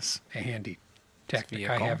 which yes. is a handy tactic. I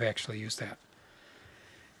Vehicle. have actually used that.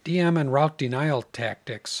 DM and route denial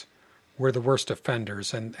tactics were the worst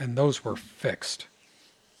offenders, and those were fixed.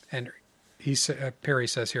 And Perry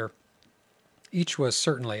says here, each was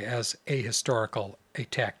certainly as ahistorical a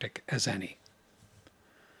tactic as any.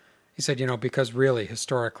 He said, because really,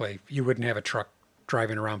 historically, you wouldn't have a truck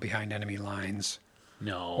driving around behind enemy lines.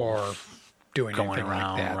 No. Or doing going anything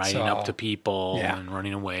around, like that. riding up to people Yeah. and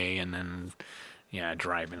running away and then,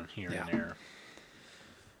 driving here Yeah. and there.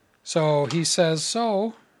 So he says,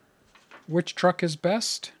 which truck is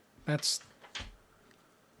best? I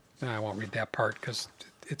won't read that part because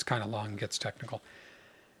it's kind of long and gets technical.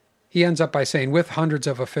 He ends up by saying, with hundreds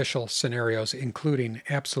of official scenarios, including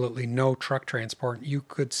absolutely no truck transport, you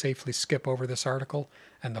could safely skip over this article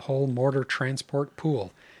and the whole mortar transport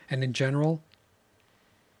pool. And in general,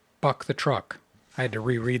 buck the truck. I had to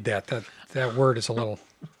reread that. That word is a little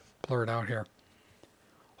blurred out here.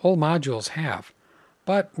 Whole modules have.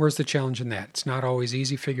 But where's the challenge in that? It's not always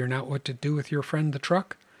easy figuring out what to do with your friend the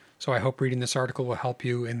truck. So I hope reading this article will help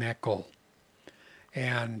you in that goal.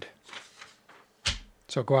 And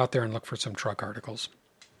so go out there and look for some truck articles.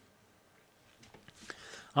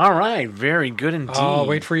 All right. Very good indeed. I'll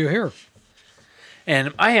wait for you here.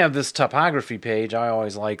 And I have this topography page. I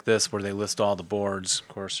always like this where they list all the boards. Of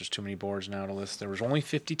course, there's too many boards now to list. There was only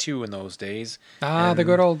 52 in those days. The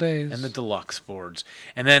good old days. And the deluxe boards.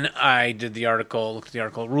 And then I did the article, looked at the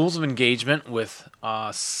article, Rules of Engagement with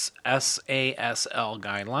SASL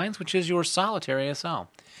Guidelines, which is your solitary ASL.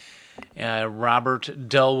 Robert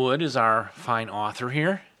Delwood is our fine author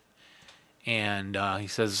here. And he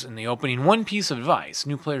says in the opening, one piece of advice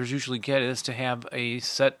new players usually get is to have a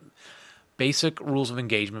set basic rules of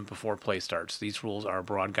engagement before play starts. These rules are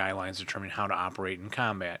broad guidelines determining how to operate in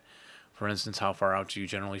combat. For instance, how far out do you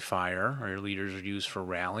generally fire? Are your leaders used for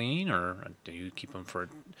rallying, or do you keep them for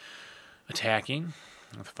attacking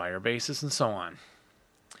with fire bases and so on?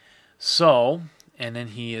 So, and then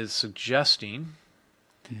he is suggesting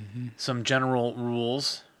some general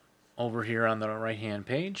rules over here on the right-hand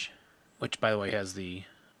page, which, by the way, has the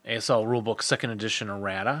ASL Rulebook 2nd Edition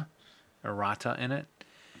errata in it.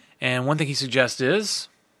 And one thing he suggests is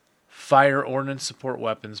fire ordnance support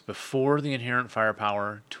weapons before the inherent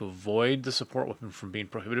firepower to avoid the support weapon from being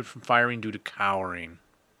prohibited from firing due to cowering.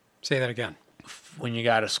 Say that again. When you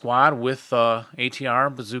got a squad with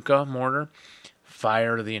ATR, bazooka, mortar,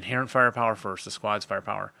 fire the inherent firepower first, the squad's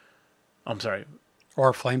firepower. I'm sorry.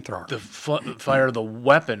 Or flamethrower. Fire the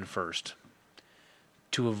weapon first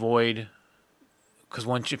to avoid... Because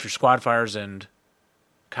if your squad fires and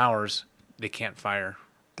cowers, they can't fire.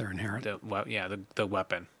 They're inherent. The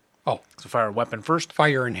weapon. Oh. So fire a weapon first.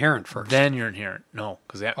 Fire inherent first. Then your inherent. No,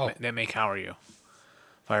 because that may cower you.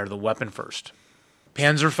 Fire the weapon first.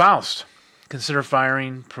 Panzerfaust. Consider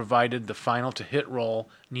firing provided the final to hit roll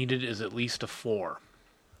needed is at least a 4.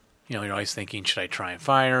 You're always thinking, should I try and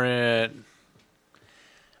fire it?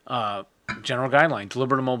 General guideline,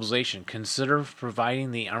 deliberate immobilization. Consider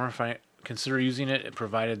using it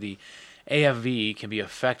provided the AFV can be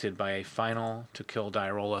affected by a final to kill die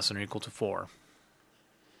roll less than or equal to 4.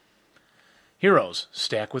 Heroes,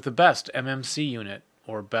 stack with the best MMC unit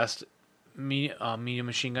or best medium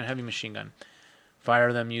machine gun, heavy machine gun.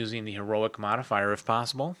 Fire them using the heroic modifier if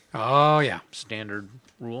possible. Oh, yeah. Standard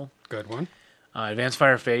rule. Good one. Advanced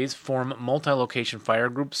fire phase, form multi-location fire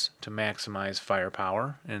groups to maximize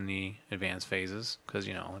firepower in the advanced phases because,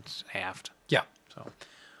 it's halved. Yeah. So,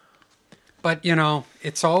 but, it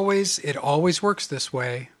always works this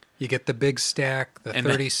way. You get the big stack, the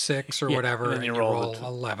 36 or whatever, and you roll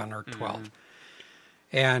 11 or 12.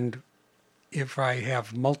 And if I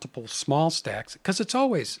have multiple small stacks, because it's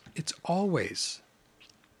always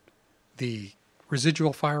the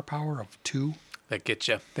residual firepower of 2 that gets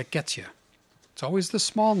you. It's always the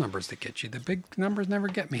small numbers that get you. The big numbers never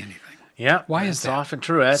get me anything. Yeah. Why is that? Often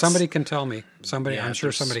true. Somebody can tell me. I'm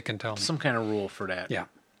sure somebody can tell me. Some kind of rule for that. Yeah.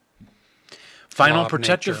 Final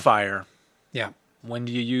protective fire. Yeah. When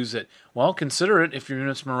do you use it? Well, consider it if your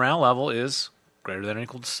unit's morale level is greater than or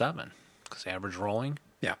equal to 7. Because average rolling.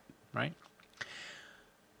 Yeah. Right?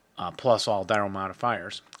 Plus all dire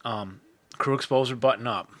modifiers. Crew exposure, button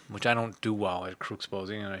up, which I don't do well at crew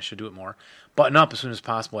exposing, and I should do it more. Button up as soon as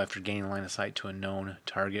possible after gaining line of sight to a known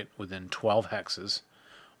target within 12 hexes,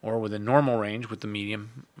 or within normal range with the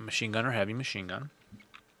medium machine gun or heavy machine gun.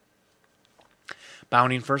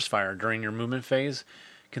 Bounding first fire. During your movement phase,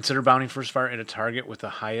 consider bounding first fire at a target with the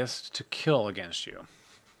highest to kill against you.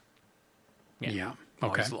 Yeah.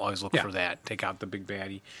 Okay. Always look for that. Take out the big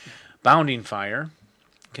baddie. Bounding fire.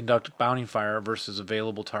 Conduct bounding fire versus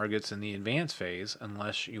available targets in the advanced phase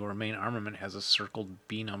unless your main armament has a circled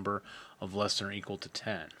B number of less than or equal to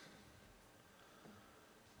 10.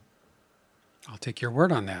 I'll take your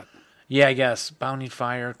word on that. Yeah, I guess. Bounding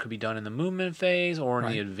fire could be done in the movement phase or in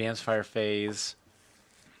the advanced fire phase.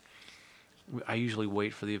 I usually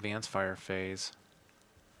wait for the advanced fire phase.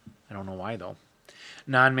 I don't know why, though.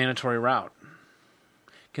 Non-mandatory route.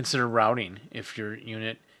 Consider routing if your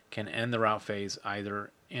unit can end the route phase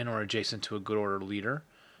either in or adjacent to a good order leader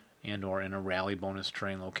and or in a rally bonus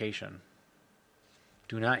terrain location.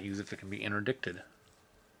 Do not use if it can be interdicted.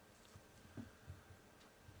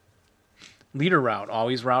 Leader route.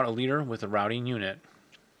 Always route a leader with a routing unit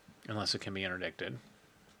unless it can be interdicted.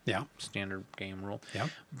 Yeah. Standard game rule. Yeah.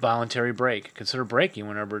 Voluntary break. Consider breaking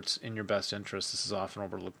whenever it's in your best interest. This is often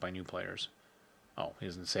overlooked by new players. Oh, he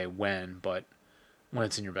doesn't say when, but when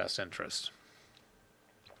it's in your best interest.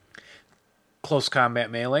 Close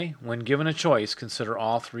combat melee. When given a choice, consider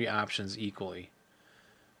all 3 options equally.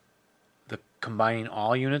 Combining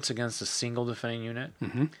all units against a single defending unit,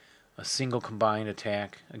 a single combined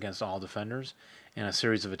attack against all defenders, and a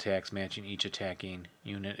series of attacks matching each attacking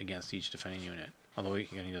unit against each defending unit. Although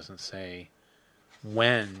again, he doesn't say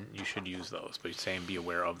when you should use those, but he's saying be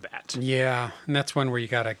aware of that. Yeah, and that's one where you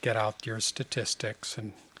got to get out your statistics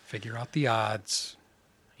and figure out the odds.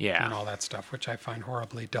 Yeah. And all that stuff, which I find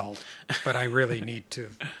horribly dull. But I really need to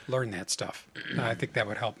learn that stuff. I think that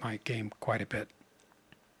would help my game quite a bit.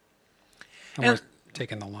 And we're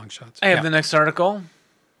taking the long shots. I have the next article.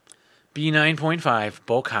 B9.5,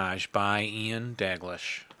 Bocage by Ian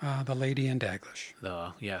Daglish. The lady in Daglish.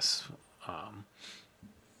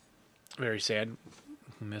 Very sad.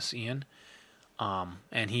 Miss Ian.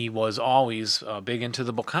 And he was always big into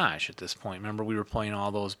the Bocage at this point. Remember, we were playing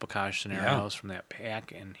all those Bocage scenarios from that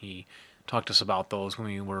pack, and he talked to us about those when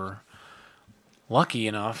we were lucky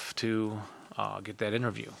enough to get that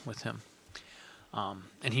interview with him.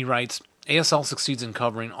 And he writes, ASL succeeds in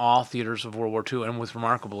covering all theaters of World War II and with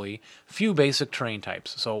remarkably few basic terrain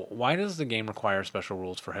types. So why does the game require special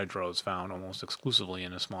rules for hedgerows found almost exclusively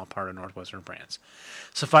in a small part of northwestern France?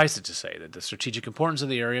 Suffice it to say that the strategic importance of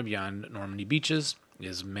the area beyond Normandy beaches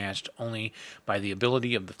is matched only by the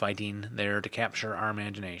ability of the fighting there to capture our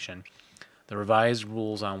imagination. The revised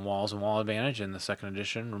rules on walls and wall advantage in the second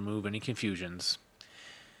edition remove any confusions.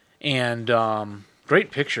 And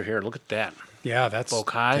great picture here. Look at that. Yeah, that's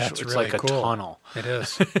Bocage. It's really like a cool. tunnel. It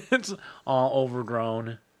is. It's all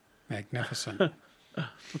overgrown. Magnificent.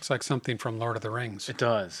 Looks like something from Lord of the Rings. It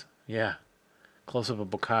does. Yeah. Close up a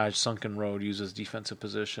Bocage sunken road uses defensive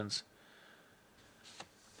positions.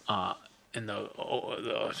 And the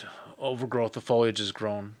overgrowth, the foliage is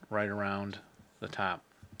grown right around the top.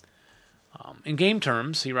 In game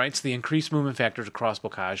terms, he writes, the increased movement factors across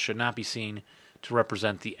Bocage should not be seen to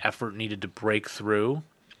represent the effort needed to break through.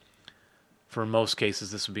 For most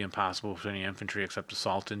cases, this would be impossible for any infantry except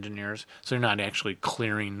assault engineers. So you're not actually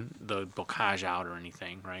clearing the Bocage out or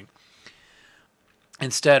anything, right?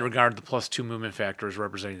 Instead, regard the +2 movement factor as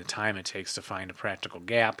representing the time it takes to find a practical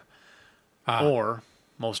gap, or,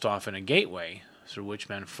 most often, a gateway through which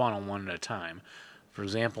men funnel one at a time. For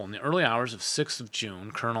example, in the early hours of 6th of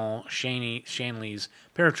June, Colonel Shanley's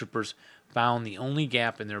paratroopers found the only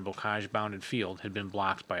gap in their Bocage-bounded field had been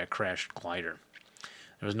blocked by a crashed glider.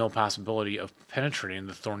 There was no possibility of penetrating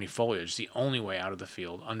the thorny foliage. The only way out of the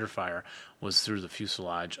field, under fire, was through the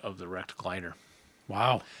fuselage of the wrecked glider.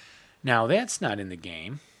 Wow. Now, that's not in the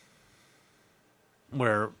game,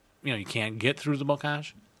 where you can't get through the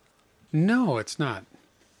Bocage. No, it's not.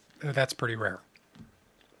 That's pretty rare.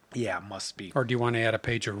 Yeah, it must be. Or do you want to add a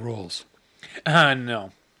page of rules?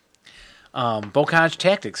 No. Bocage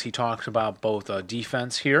tactics. He talks about both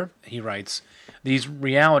defense here. He writes, these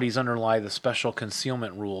realities underlie the special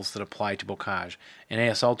concealment rules that apply to Bocage. In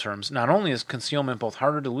ASL terms, not only is concealment both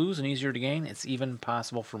harder to lose and easier to gain, it's even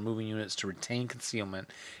possible for moving units to retain concealment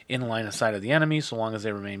in line of sight of the enemy so long as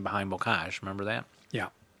they remain behind Bocage. Remember that? Yeah.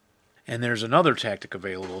 And there's another tactic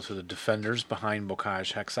available to the defenders behind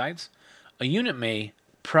Bocage hex sites. A unit may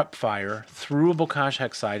prep fire through a Bocage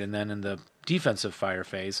hex site and then in the defensive fire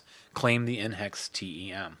phase claim the in-hex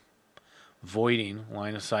TEM, voiding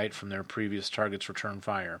line of sight from their previous target's return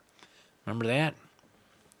fire. Remember that?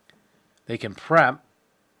 They can prep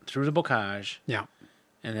through the Bocage, Yeah.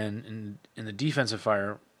 and then in the defensive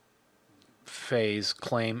fire phase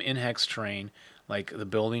claim in-hex terrain like the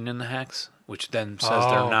building in the hex, which then says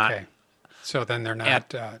they're not okay. So then they're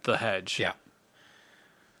not at the hedge. Yeah.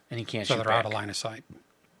 And he can't So shoot they're back. out of line of sight.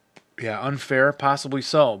 Yeah, unfair, possibly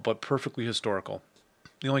so, but perfectly historical.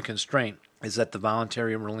 The only constraint is that the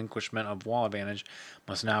voluntary relinquishment of wall advantage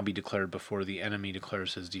must now be declared before the enemy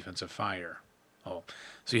declares his defensive fire. Oh,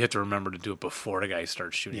 so you have to remember to do it before the guy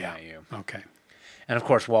starts shooting at you. Okay. And of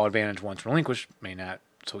course, wall advantage once relinquished may not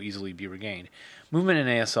so easily be regained. Movement in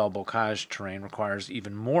ASL Bocage terrain requires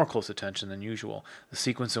even more close attention than usual. The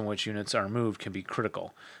sequence in which units are moved can be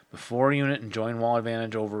critical. Before a unit enjoying wall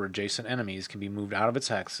advantage over adjacent enemies can be moved out of its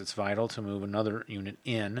hex, it's vital to move another unit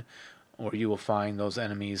in, or you will find those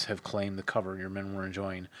enemies have claimed the cover your men were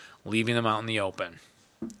enjoying, leaving them out in the open.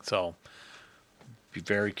 So, be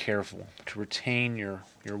very careful to retain your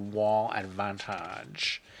wall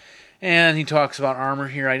advantage. And he talks about armor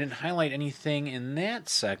here. I didn't highlight anything in that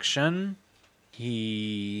section.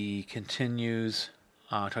 He continues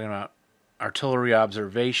talking about artillery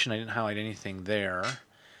observation. I didn't highlight anything there.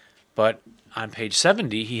 But on page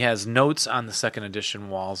 70, he has notes on the second edition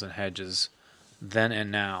walls and hedges then and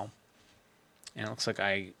now. And it looks like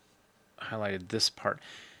I highlighted this part.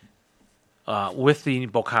 With the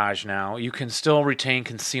Bocage now, you can still retain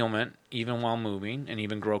concealment even while moving, and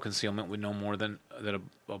even grow concealment with no more than a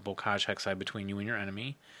Bocage hex side between you and your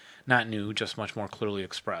enemy. Not new, just much more clearly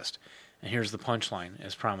expressed. And here's the punchline,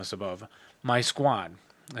 as promised above. My squad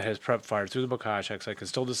that has prep fired through the Bocage hex side can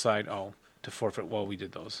still decide, to forfeit. Well, we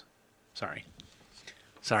did those. Sorry,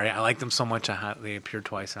 I like them so much they appeared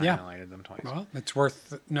twice, and I highlighted them twice. Well, it's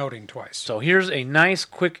worth noting twice. So here's a nice,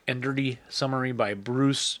 quick, and dirty summary by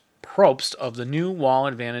Bruce Probst of the new wall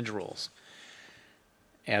advantage rules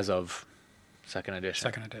as of second edition.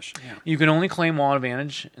 Second edition, yeah. You can only claim wall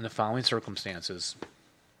advantage in the following circumstances.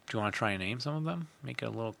 Do you want to try and name some of them? Make it a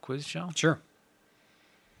little quiz show? Sure.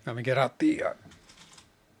 Let me get out the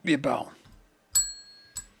bell.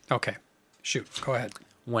 Okay. Shoot. Go ahead.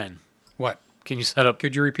 When? What? Can you set up?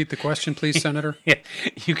 Could you repeat the question, please, Senator? Yeah.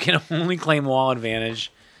 You can only claim wall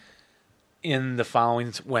advantage in the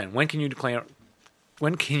following. When? When can you declare?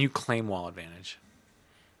 When can you claim wall advantage?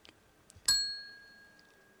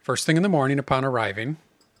 First thing in the morning upon arising.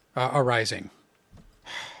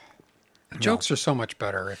 Jokes are so much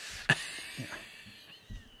better. I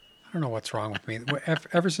don't know what's wrong with me.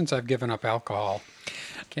 Ever since I've given up alcohol,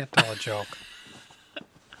 I can't tell a joke.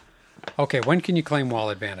 Okay, when can you claim wall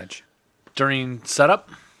advantage? During setup?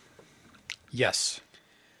 Yes.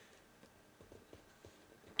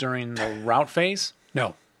 During the route phase?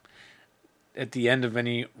 No. At the end of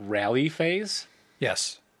any rally phase?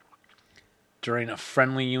 Yes. During a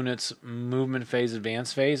friendly unit's movement phase,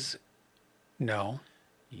 advance phase? No.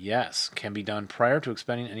 Yes, can be done prior to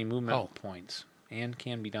expending any movement points. And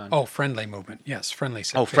can be done. Oh, friendly movement. Yes, friendly.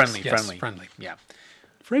 Oh, friendly, yes, friendly. Friendly. Yeah.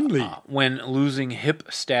 Friendly. When losing hip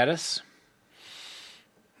status.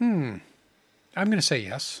 I'm going to say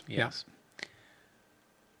yes. Yes.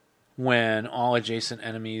 When all adjacent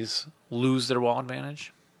enemies lose their wall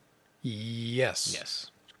advantage. Yes.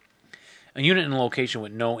 Yes. A unit in a location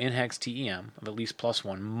with no in-hex TEM of at least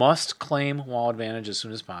 +1 must claim wall advantage as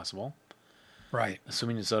soon as possible. Right.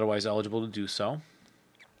 Assuming it's otherwise eligible to do so.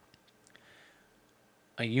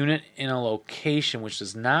 A unit in a location which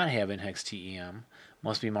does not have in-hex TEM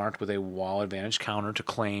must be marked with a wall advantage counter to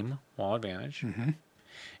claim wall advantage. Mm-hmm.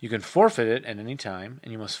 You can forfeit it at any time,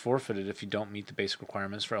 and you must forfeit it if you don't meet the basic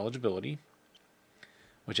requirements for eligibility,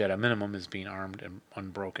 which at a minimum is being armed and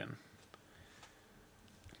unbroken.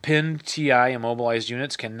 Pinned TI immobilized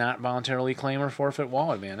units cannot voluntarily claim or forfeit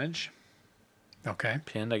wall advantage. Okay.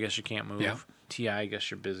 Pinned, I guess you can't move. Yeah. TI, I guess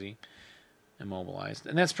you're busy. Immobilized.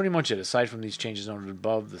 And that's pretty much it. Aside from these changes noted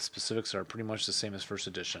above, the specifics are pretty much the same as first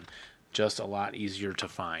edition. Just a lot easier to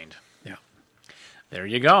find. Yeah. There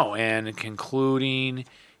you go. And concluding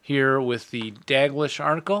here with the Daglish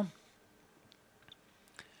article.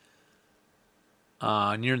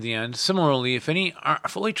 Near the end. Similarly, if any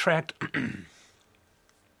fully tracked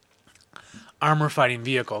armor fighting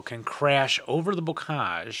vehicle can crash over the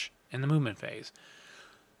bocage in the movement phase,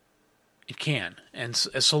 it can. And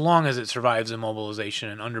so long as it survives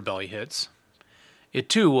immobilization and underbelly hits, it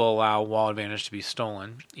too will allow wall advantage to be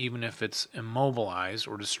stolen, even if it's immobilized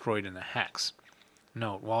or destroyed in the hex.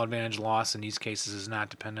 Note, wall advantage loss in these cases is not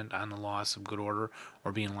dependent on the loss of good order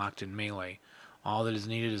or being locked in melee. All that is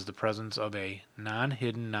needed is the presence of a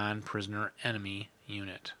non-hidden, non-prisoner enemy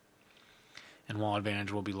unit, and wall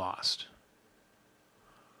advantage will be lost.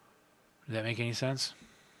 Does that make any sense?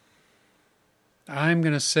 I'm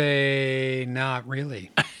going to say not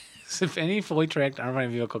really. So if any fully tracked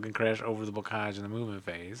armored vehicle can crash over the bocage in the movement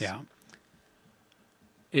phase, Yeah.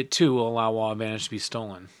 it too will allow wall advantage to be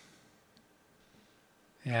stolen.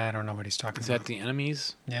 Yeah, I don't know what he's talking Is about. that the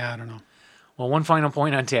enemies? Yeah, I don't know. Well, one final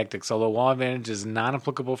point on tactics. Although wall advantage is not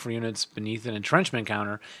applicable for units beneath an entrenchment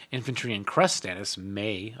counter, infantry in crest status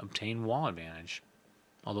may obtain wall advantage,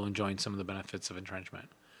 although enjoying some of the benefits of entrenchment.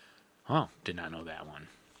 Oh, did not know that one.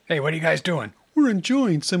 Hey, what are you guys doing? We're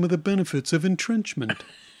enjoying some of the benefits of entrenchment.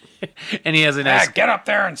 And he has a nice, Get up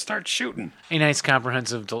there and start shooting. a nice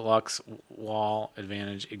comprehensive deluxe wall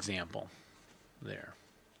advantage example there.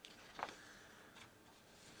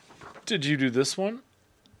 Did you do this one?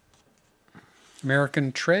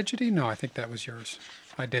 American Tragedy? No, I think that was yours.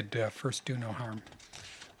 I did First Do No Harm.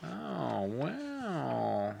 Oh,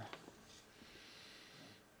 well.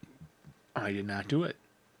 I did not do it.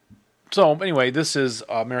 So, anyway, this is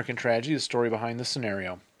American Tragedy, the story behind the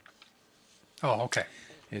scenario. Oh, okay.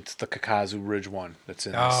 It's the Kakazu Ridge one that's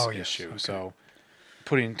in this yes, issue. okay. So,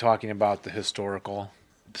 talking about the historical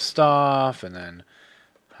stuff, and then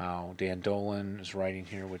how Dan Dolan is writing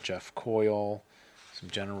here with Jeff Coyle, some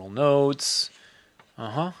general notes.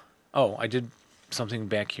 Oh, I did something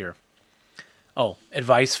back here. Oh,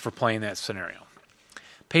 advice for playing that scenario.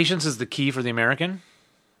 Patience is the key for the American.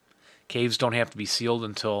 Caves don't have to be sealed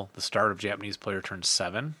until the start of Japanese player turn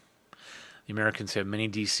 7. The Americans have many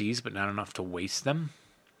DCs, but not enough to waste them.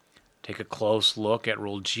 Take a close look at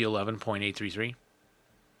rule G11.833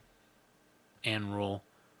 and rule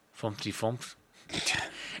Fumpty Fump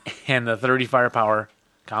and the 30 firepower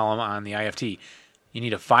column on the IFT. You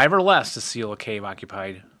need a 5 or less to seal a cave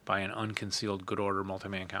occupied by an unconcealed good order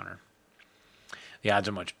multi-man counter. The odds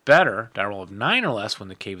are much better to roll of 9 or less when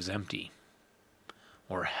the cave is empty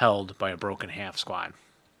or held by a broken half squad.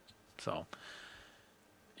 So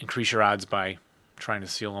increase your odds by trying to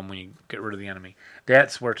seal them when you get rid of the enemy.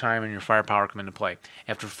 That's where time and your firepower come into play.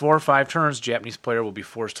 After 4 or 5 turns, Japanese player will be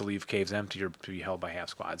forced to leave caves empty or to be held by half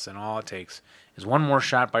squads. And all it takes is one more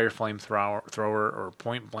shot by your flamethrower or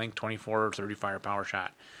point blank 24 or 30 firepower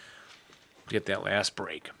shot to get that last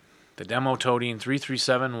break. The demo toting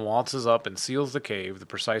 337 waltzes up and seals the cave. The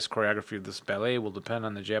precise choreography of this ballet will depend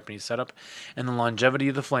on the Japanese setup and the longevity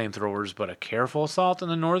of the flamethrowers, but a careful assault in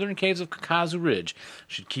the northern caves of Kakazu Ridge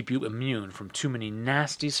should keep you immune from too many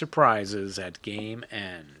nasty surprises at game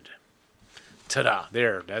end. Ta-da!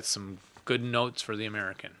 There, that's some good notes for the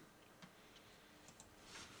American.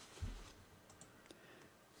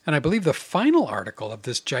 And I believe the final article of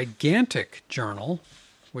this gigantic journal,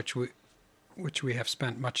 which we have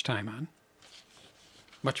spent much time on,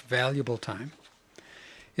 much valuable time,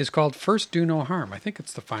 is called First Do No Harm. I think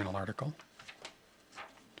it's the final article.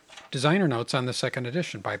 Designer notes on the second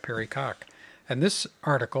edition by Perry Koch. And this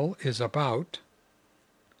article is about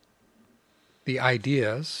the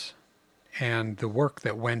ideas and the work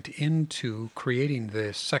that went into creating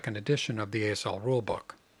the second edition of the ASL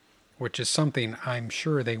rulebook, which is something I'm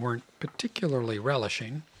sure they weren't particularly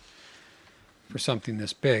relishing for something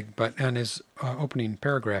this big. But in his opening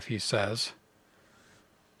paragraph, he says,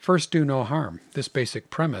 "First, do no harm. This basic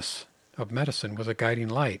premise of medicine was a guiding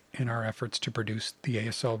light in our efforts to produce the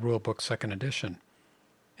ASL rulebook second edition.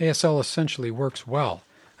 ASL essentially works well,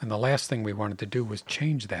 and the last thing we wanted to do was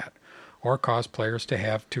change that, or cause players to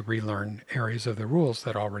have to relearn areas of the rules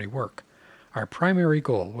that already work. Our primary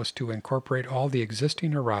goal was to incorporate all the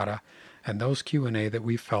existing errata and those Q&A that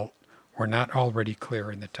we felt were not already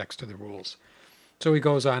clear in the text of the rules." So he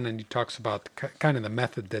goes on and he talks about kind of the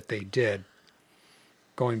method that they did,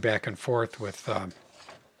 going back and forth with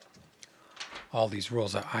all these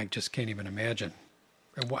rules. I just can't even imagine.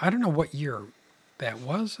 I don't know what year that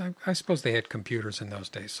was. I suppose they had computers in those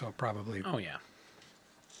days, so probably... Oh, yeah.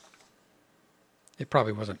 It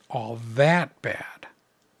probably wasn't all that bad.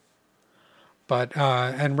 But,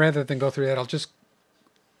 and rather than go through that, I just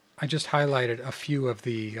highlighted a few of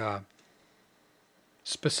the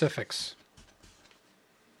specifics,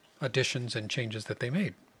 additions and changes that they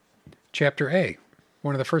made. Chapter A.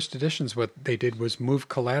 One of the first additions, what they did was move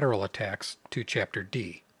collateral attacks to Chapter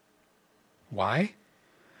D. Why?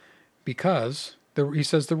 Because, he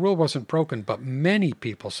says the rule wasn't broken, but many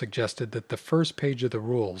people suggested that the first page of the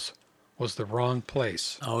rules was the wrong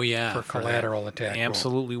place. Oh, yeah. For collateral attack.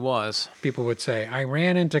 Absolutely was. People would say, I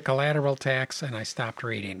ran into collateral attacks and I stopped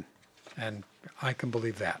reading. And I can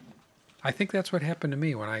believe that. I think that's what happened to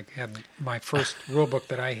me when I had my first rule book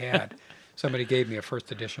that I had. Somebody gave me a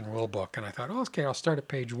first edition rule book, and I thought, oh, okay, I'll start at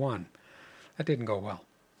page 1. That didn't go well.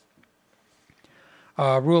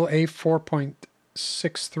 Rule A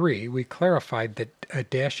 4.63, we clarified that a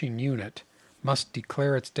dashing unit must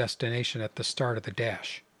declare its destination at the start of the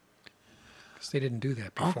dash. Because they didn't do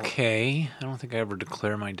that before. Okay. I don't think I ever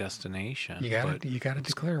declare my destination. You got to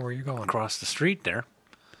declare where you're going. Across the street there.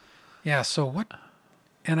 Yeah, so what...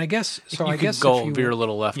 And I guess so. You I guess go if you veer a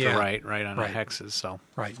little left yeah, or right on right. the hexes. So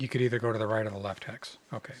right, you could either go to the right or the left hex.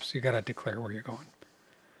 Okay, so you got to declare where you're going.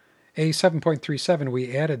 A 7.37,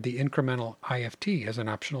 we added the incremental IFT as an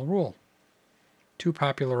optional rule. Too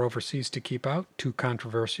popular overseas to keep out, too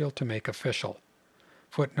controversial to make official.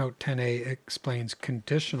 Footnote 10a explains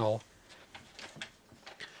conditional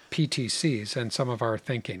PTCs and some of our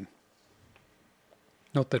thinking.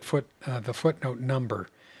 Note that the footnote number.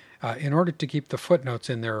 In order to keep the footnotes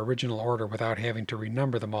in their original order without having to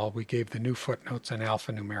renumber them all, we gave the new footnotes an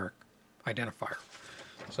alphanumeric identifier.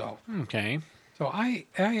 So okay. So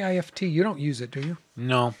IIFT, you don't use it, do you?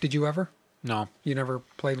 No. Did you ever? No. You never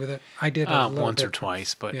played with it? I did once or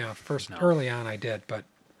twice, but yeah, no. Early on I did, but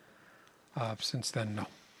since then no,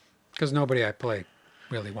 because nobody I play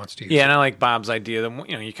really wants to use it. Yeah, and I like Bob's idea that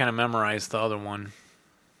you kind of memorize the other one.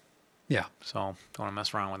 Yeah. So don't want to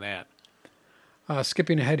mess around with that.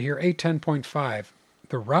 Skipping ahead here, A10.5.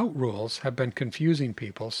 The route rules have been confusing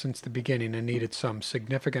people since the beginning and needed some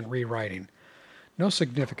significant rewriting. No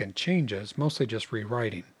significant changes, mostly just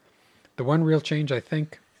rewriting. The one real change I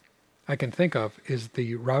can think of is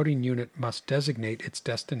the routing unit must designate its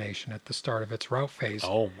destination at the start of its route phase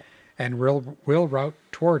and will route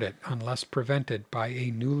toward it unless prevented by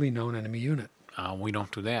a newly known enemy unit. We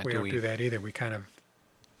don't do that, We don't do that either. We kind of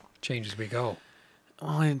change as we go.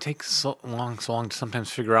 Well, it takes so long to sometimes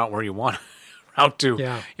figure out where you want to route to.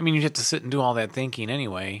 Yeah. I mean, you have to sit and do all that thinking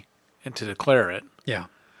anyway and to declare it. Yeah.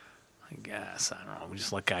 I guess. I don't know. We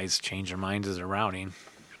just let guys change their minds as they're routing.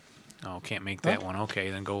 Oh, can't make that one. Okay,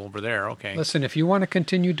 then go over there. Okay. Listen, if you want to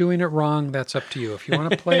continue doing it wrong, that's up to you. If you want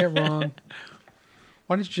to play it wrong,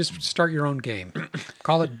 why don't you just start your own game?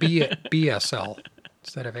 Call it BSL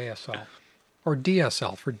instead of ASL. Or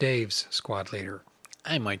DSL for Dave's squad leader.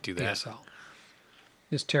 I might do that. DSL.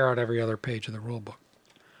 Just tear out every other page of the rulebook.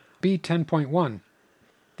 B10.1.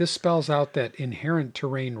 This spells out that inherent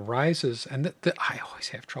terrain rises, and I always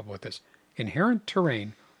have trouble with this. Inherent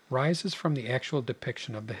terrain rises from the actual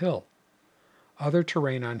depiction of the hill. Other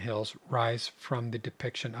terrain on hills rise from the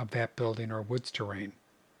depiction of that building or woods terrain.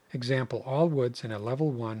 Example, all woods in a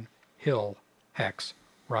level 1 hill hex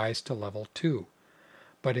rise to level 2.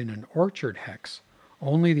 But in an orchard hex,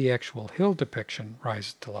 only the actual hill depiction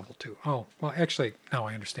rises to level 2. Oh, well, actually, now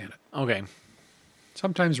I understand it. Okay.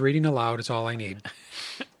 Sometimes reading aloud is all I need.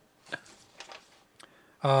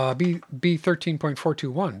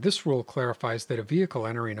 B13.421. This rule clarifies that a vehicle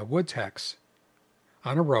entering a woods hex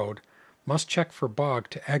on a road must check for bog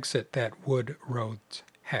to exit that wood road's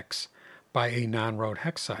hex by a non-road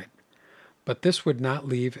hex site. But this would not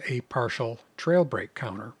leave a partial trail break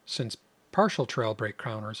counter, since partial trail brake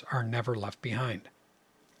counters are never left behind.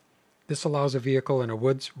 This allows a vehicle in a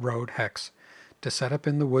woods road hex to set up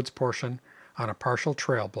in the woods portion on a partial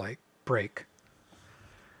trail brake,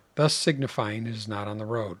 thus signifying it is not on the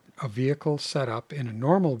road. A vehicle set up in a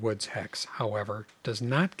normal woods hex, however, does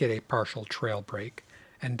not get a partial trail brake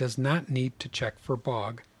and does not need to check for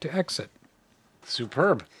bog to exit.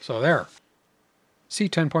 Superb. So there.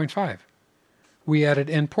 C10.5. We added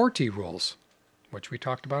importee rules, which we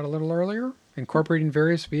talked about a little earlier, incorporating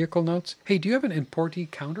various vehicle notes. Hey, do you have an importee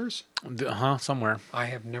counters? Somewhere. I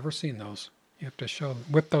have never seen those. You have to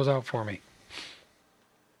whip those out for me.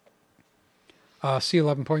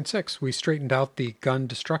 C11.6. We straightened out the gun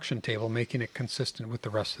destruction table, making it consistent with the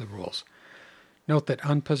rest of the rules. Note that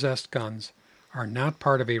unpossessed guns are not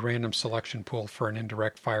part of a random selection pool for an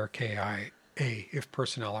indirect fire KIA if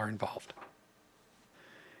personnel are involved.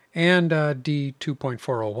 And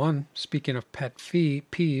D2.401, speaking of pet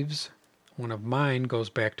peeves, one of mine goes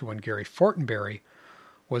back to when Gary Fortenberry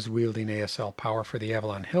was wielding ASL power for the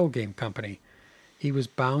Avalon Hill Game Company. He was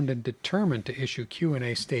bound and determined to issue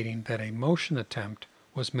Q&A stating that a motion attempt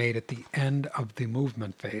was made at the end of the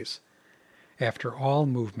movement phase, after all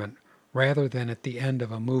movement, rather than at the end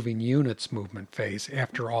of a moving unit's movement phase,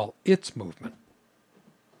 after all its movement.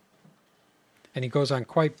 And he goes on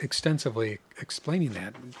quite extensively explaining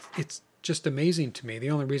that. It's just amazing to me.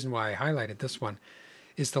 The only reason why I highlighted this one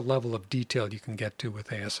is the level of detail you can get to with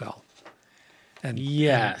ASL. And,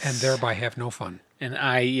 yes. And thereby have no fun. And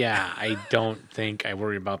I don't think I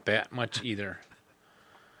worry about that much either.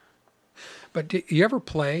 But do you ever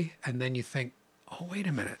play and then you think, oh, wait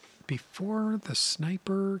a minute. Before the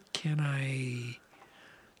sniper, can I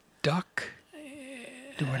duck?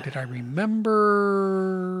 Did I remember?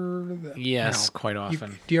 Yes, quite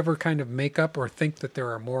often. Do you ever kind of make up or think that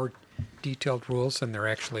there are more detailed rules than there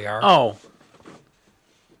actually are? Oh.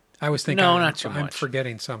 I was thinking, no, not too I'm much.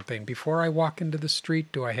 forgetting something. Before I walk into the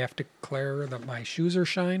street, do I have to declare that my shoes are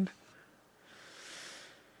shined?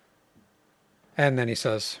 And then he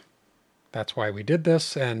says, that's why we did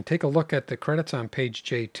this. And take a look at the credits on page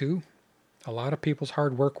J2. A lot of people's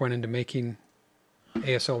hard work went into making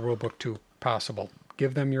ASL Rulebook 2 possible.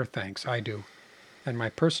 Give them your thanks. I do. And my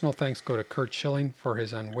personal thanks go to Kurt Schilling for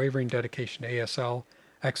his unwavering dedication to ASL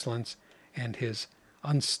excellence and his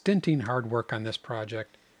unstinting hard work on this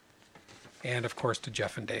project. And, of course, to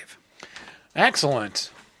Jeff and Dave. Excellent.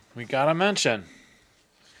 We got to mention.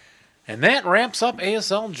 And that wraps up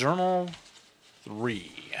ASL Journal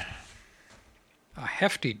 3. A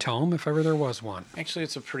hefty tome, if ever there was one. Actually,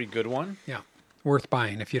 it's a pretty good one. Yeah. Worth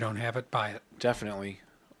buying. If you don't have it, buy it. Definitely.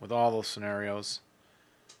 With all those scenarios.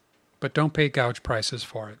 But don't pay gouge prices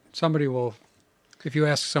for it. Somebody will, if you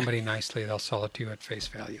ask somebody nicely, they'll sell it to you at face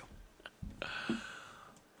value.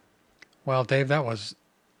 Well, Dave, that was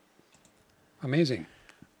amazing.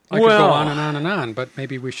 I could go on and on and on, but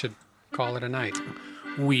maybe we should call it a night.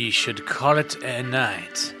 We should call it a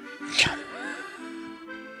night.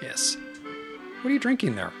 Yes. What are you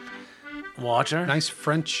drinking there? Water. Nice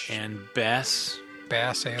French. And Bass.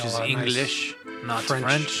 Bass ale. Which is English, not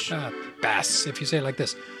French. Bass, if you say it like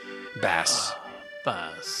this. Bass.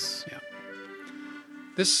 Bass. Yeah.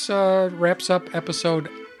 This wraps up episode,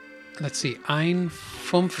 let's see,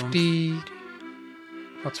 51.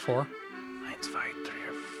 What's 4?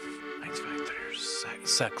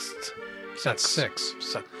 6. That's 6.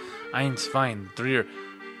 1, 2, 3.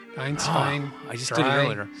 I just did it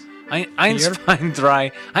earlier. 1, 2,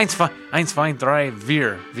 3. 4.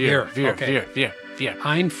 Okay.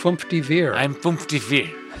 54.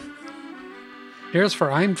 Here's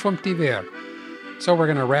for 54. So we're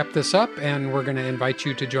going to wrap this up, and we're going to invite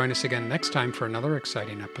you to join us again next time for another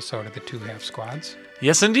exciting episode of the Two Half Squads.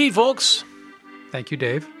 Yes, indeed, folks. Thank you,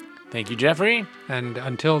 Dave. Thank you, Jeffrey. And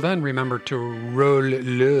until then, remember to roll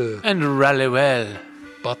low. And rally well.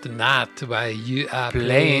 But not while you are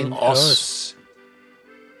playing us.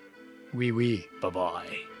 Oui, oui.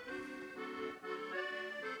 Bye-bye.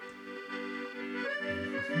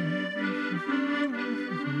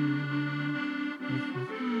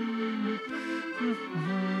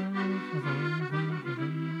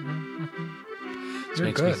 This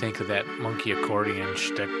makes me think of that monkey accordion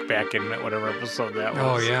shtick back in whatever episode that was.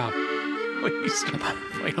 Oh, yeah. We used to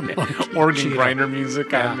play that organ grinder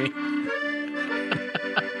music on me.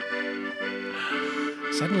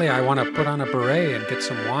 Suddenly I want to put on a beret and get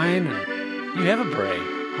some wine and... You have a beret.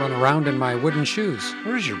 Run around in my wooden shoes.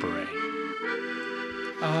 Where's your beret?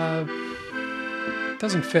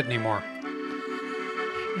 Doesn't fit anymore.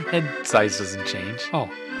 Head size doesn't change. Oh.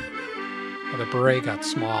 Well, the beret got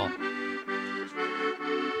small.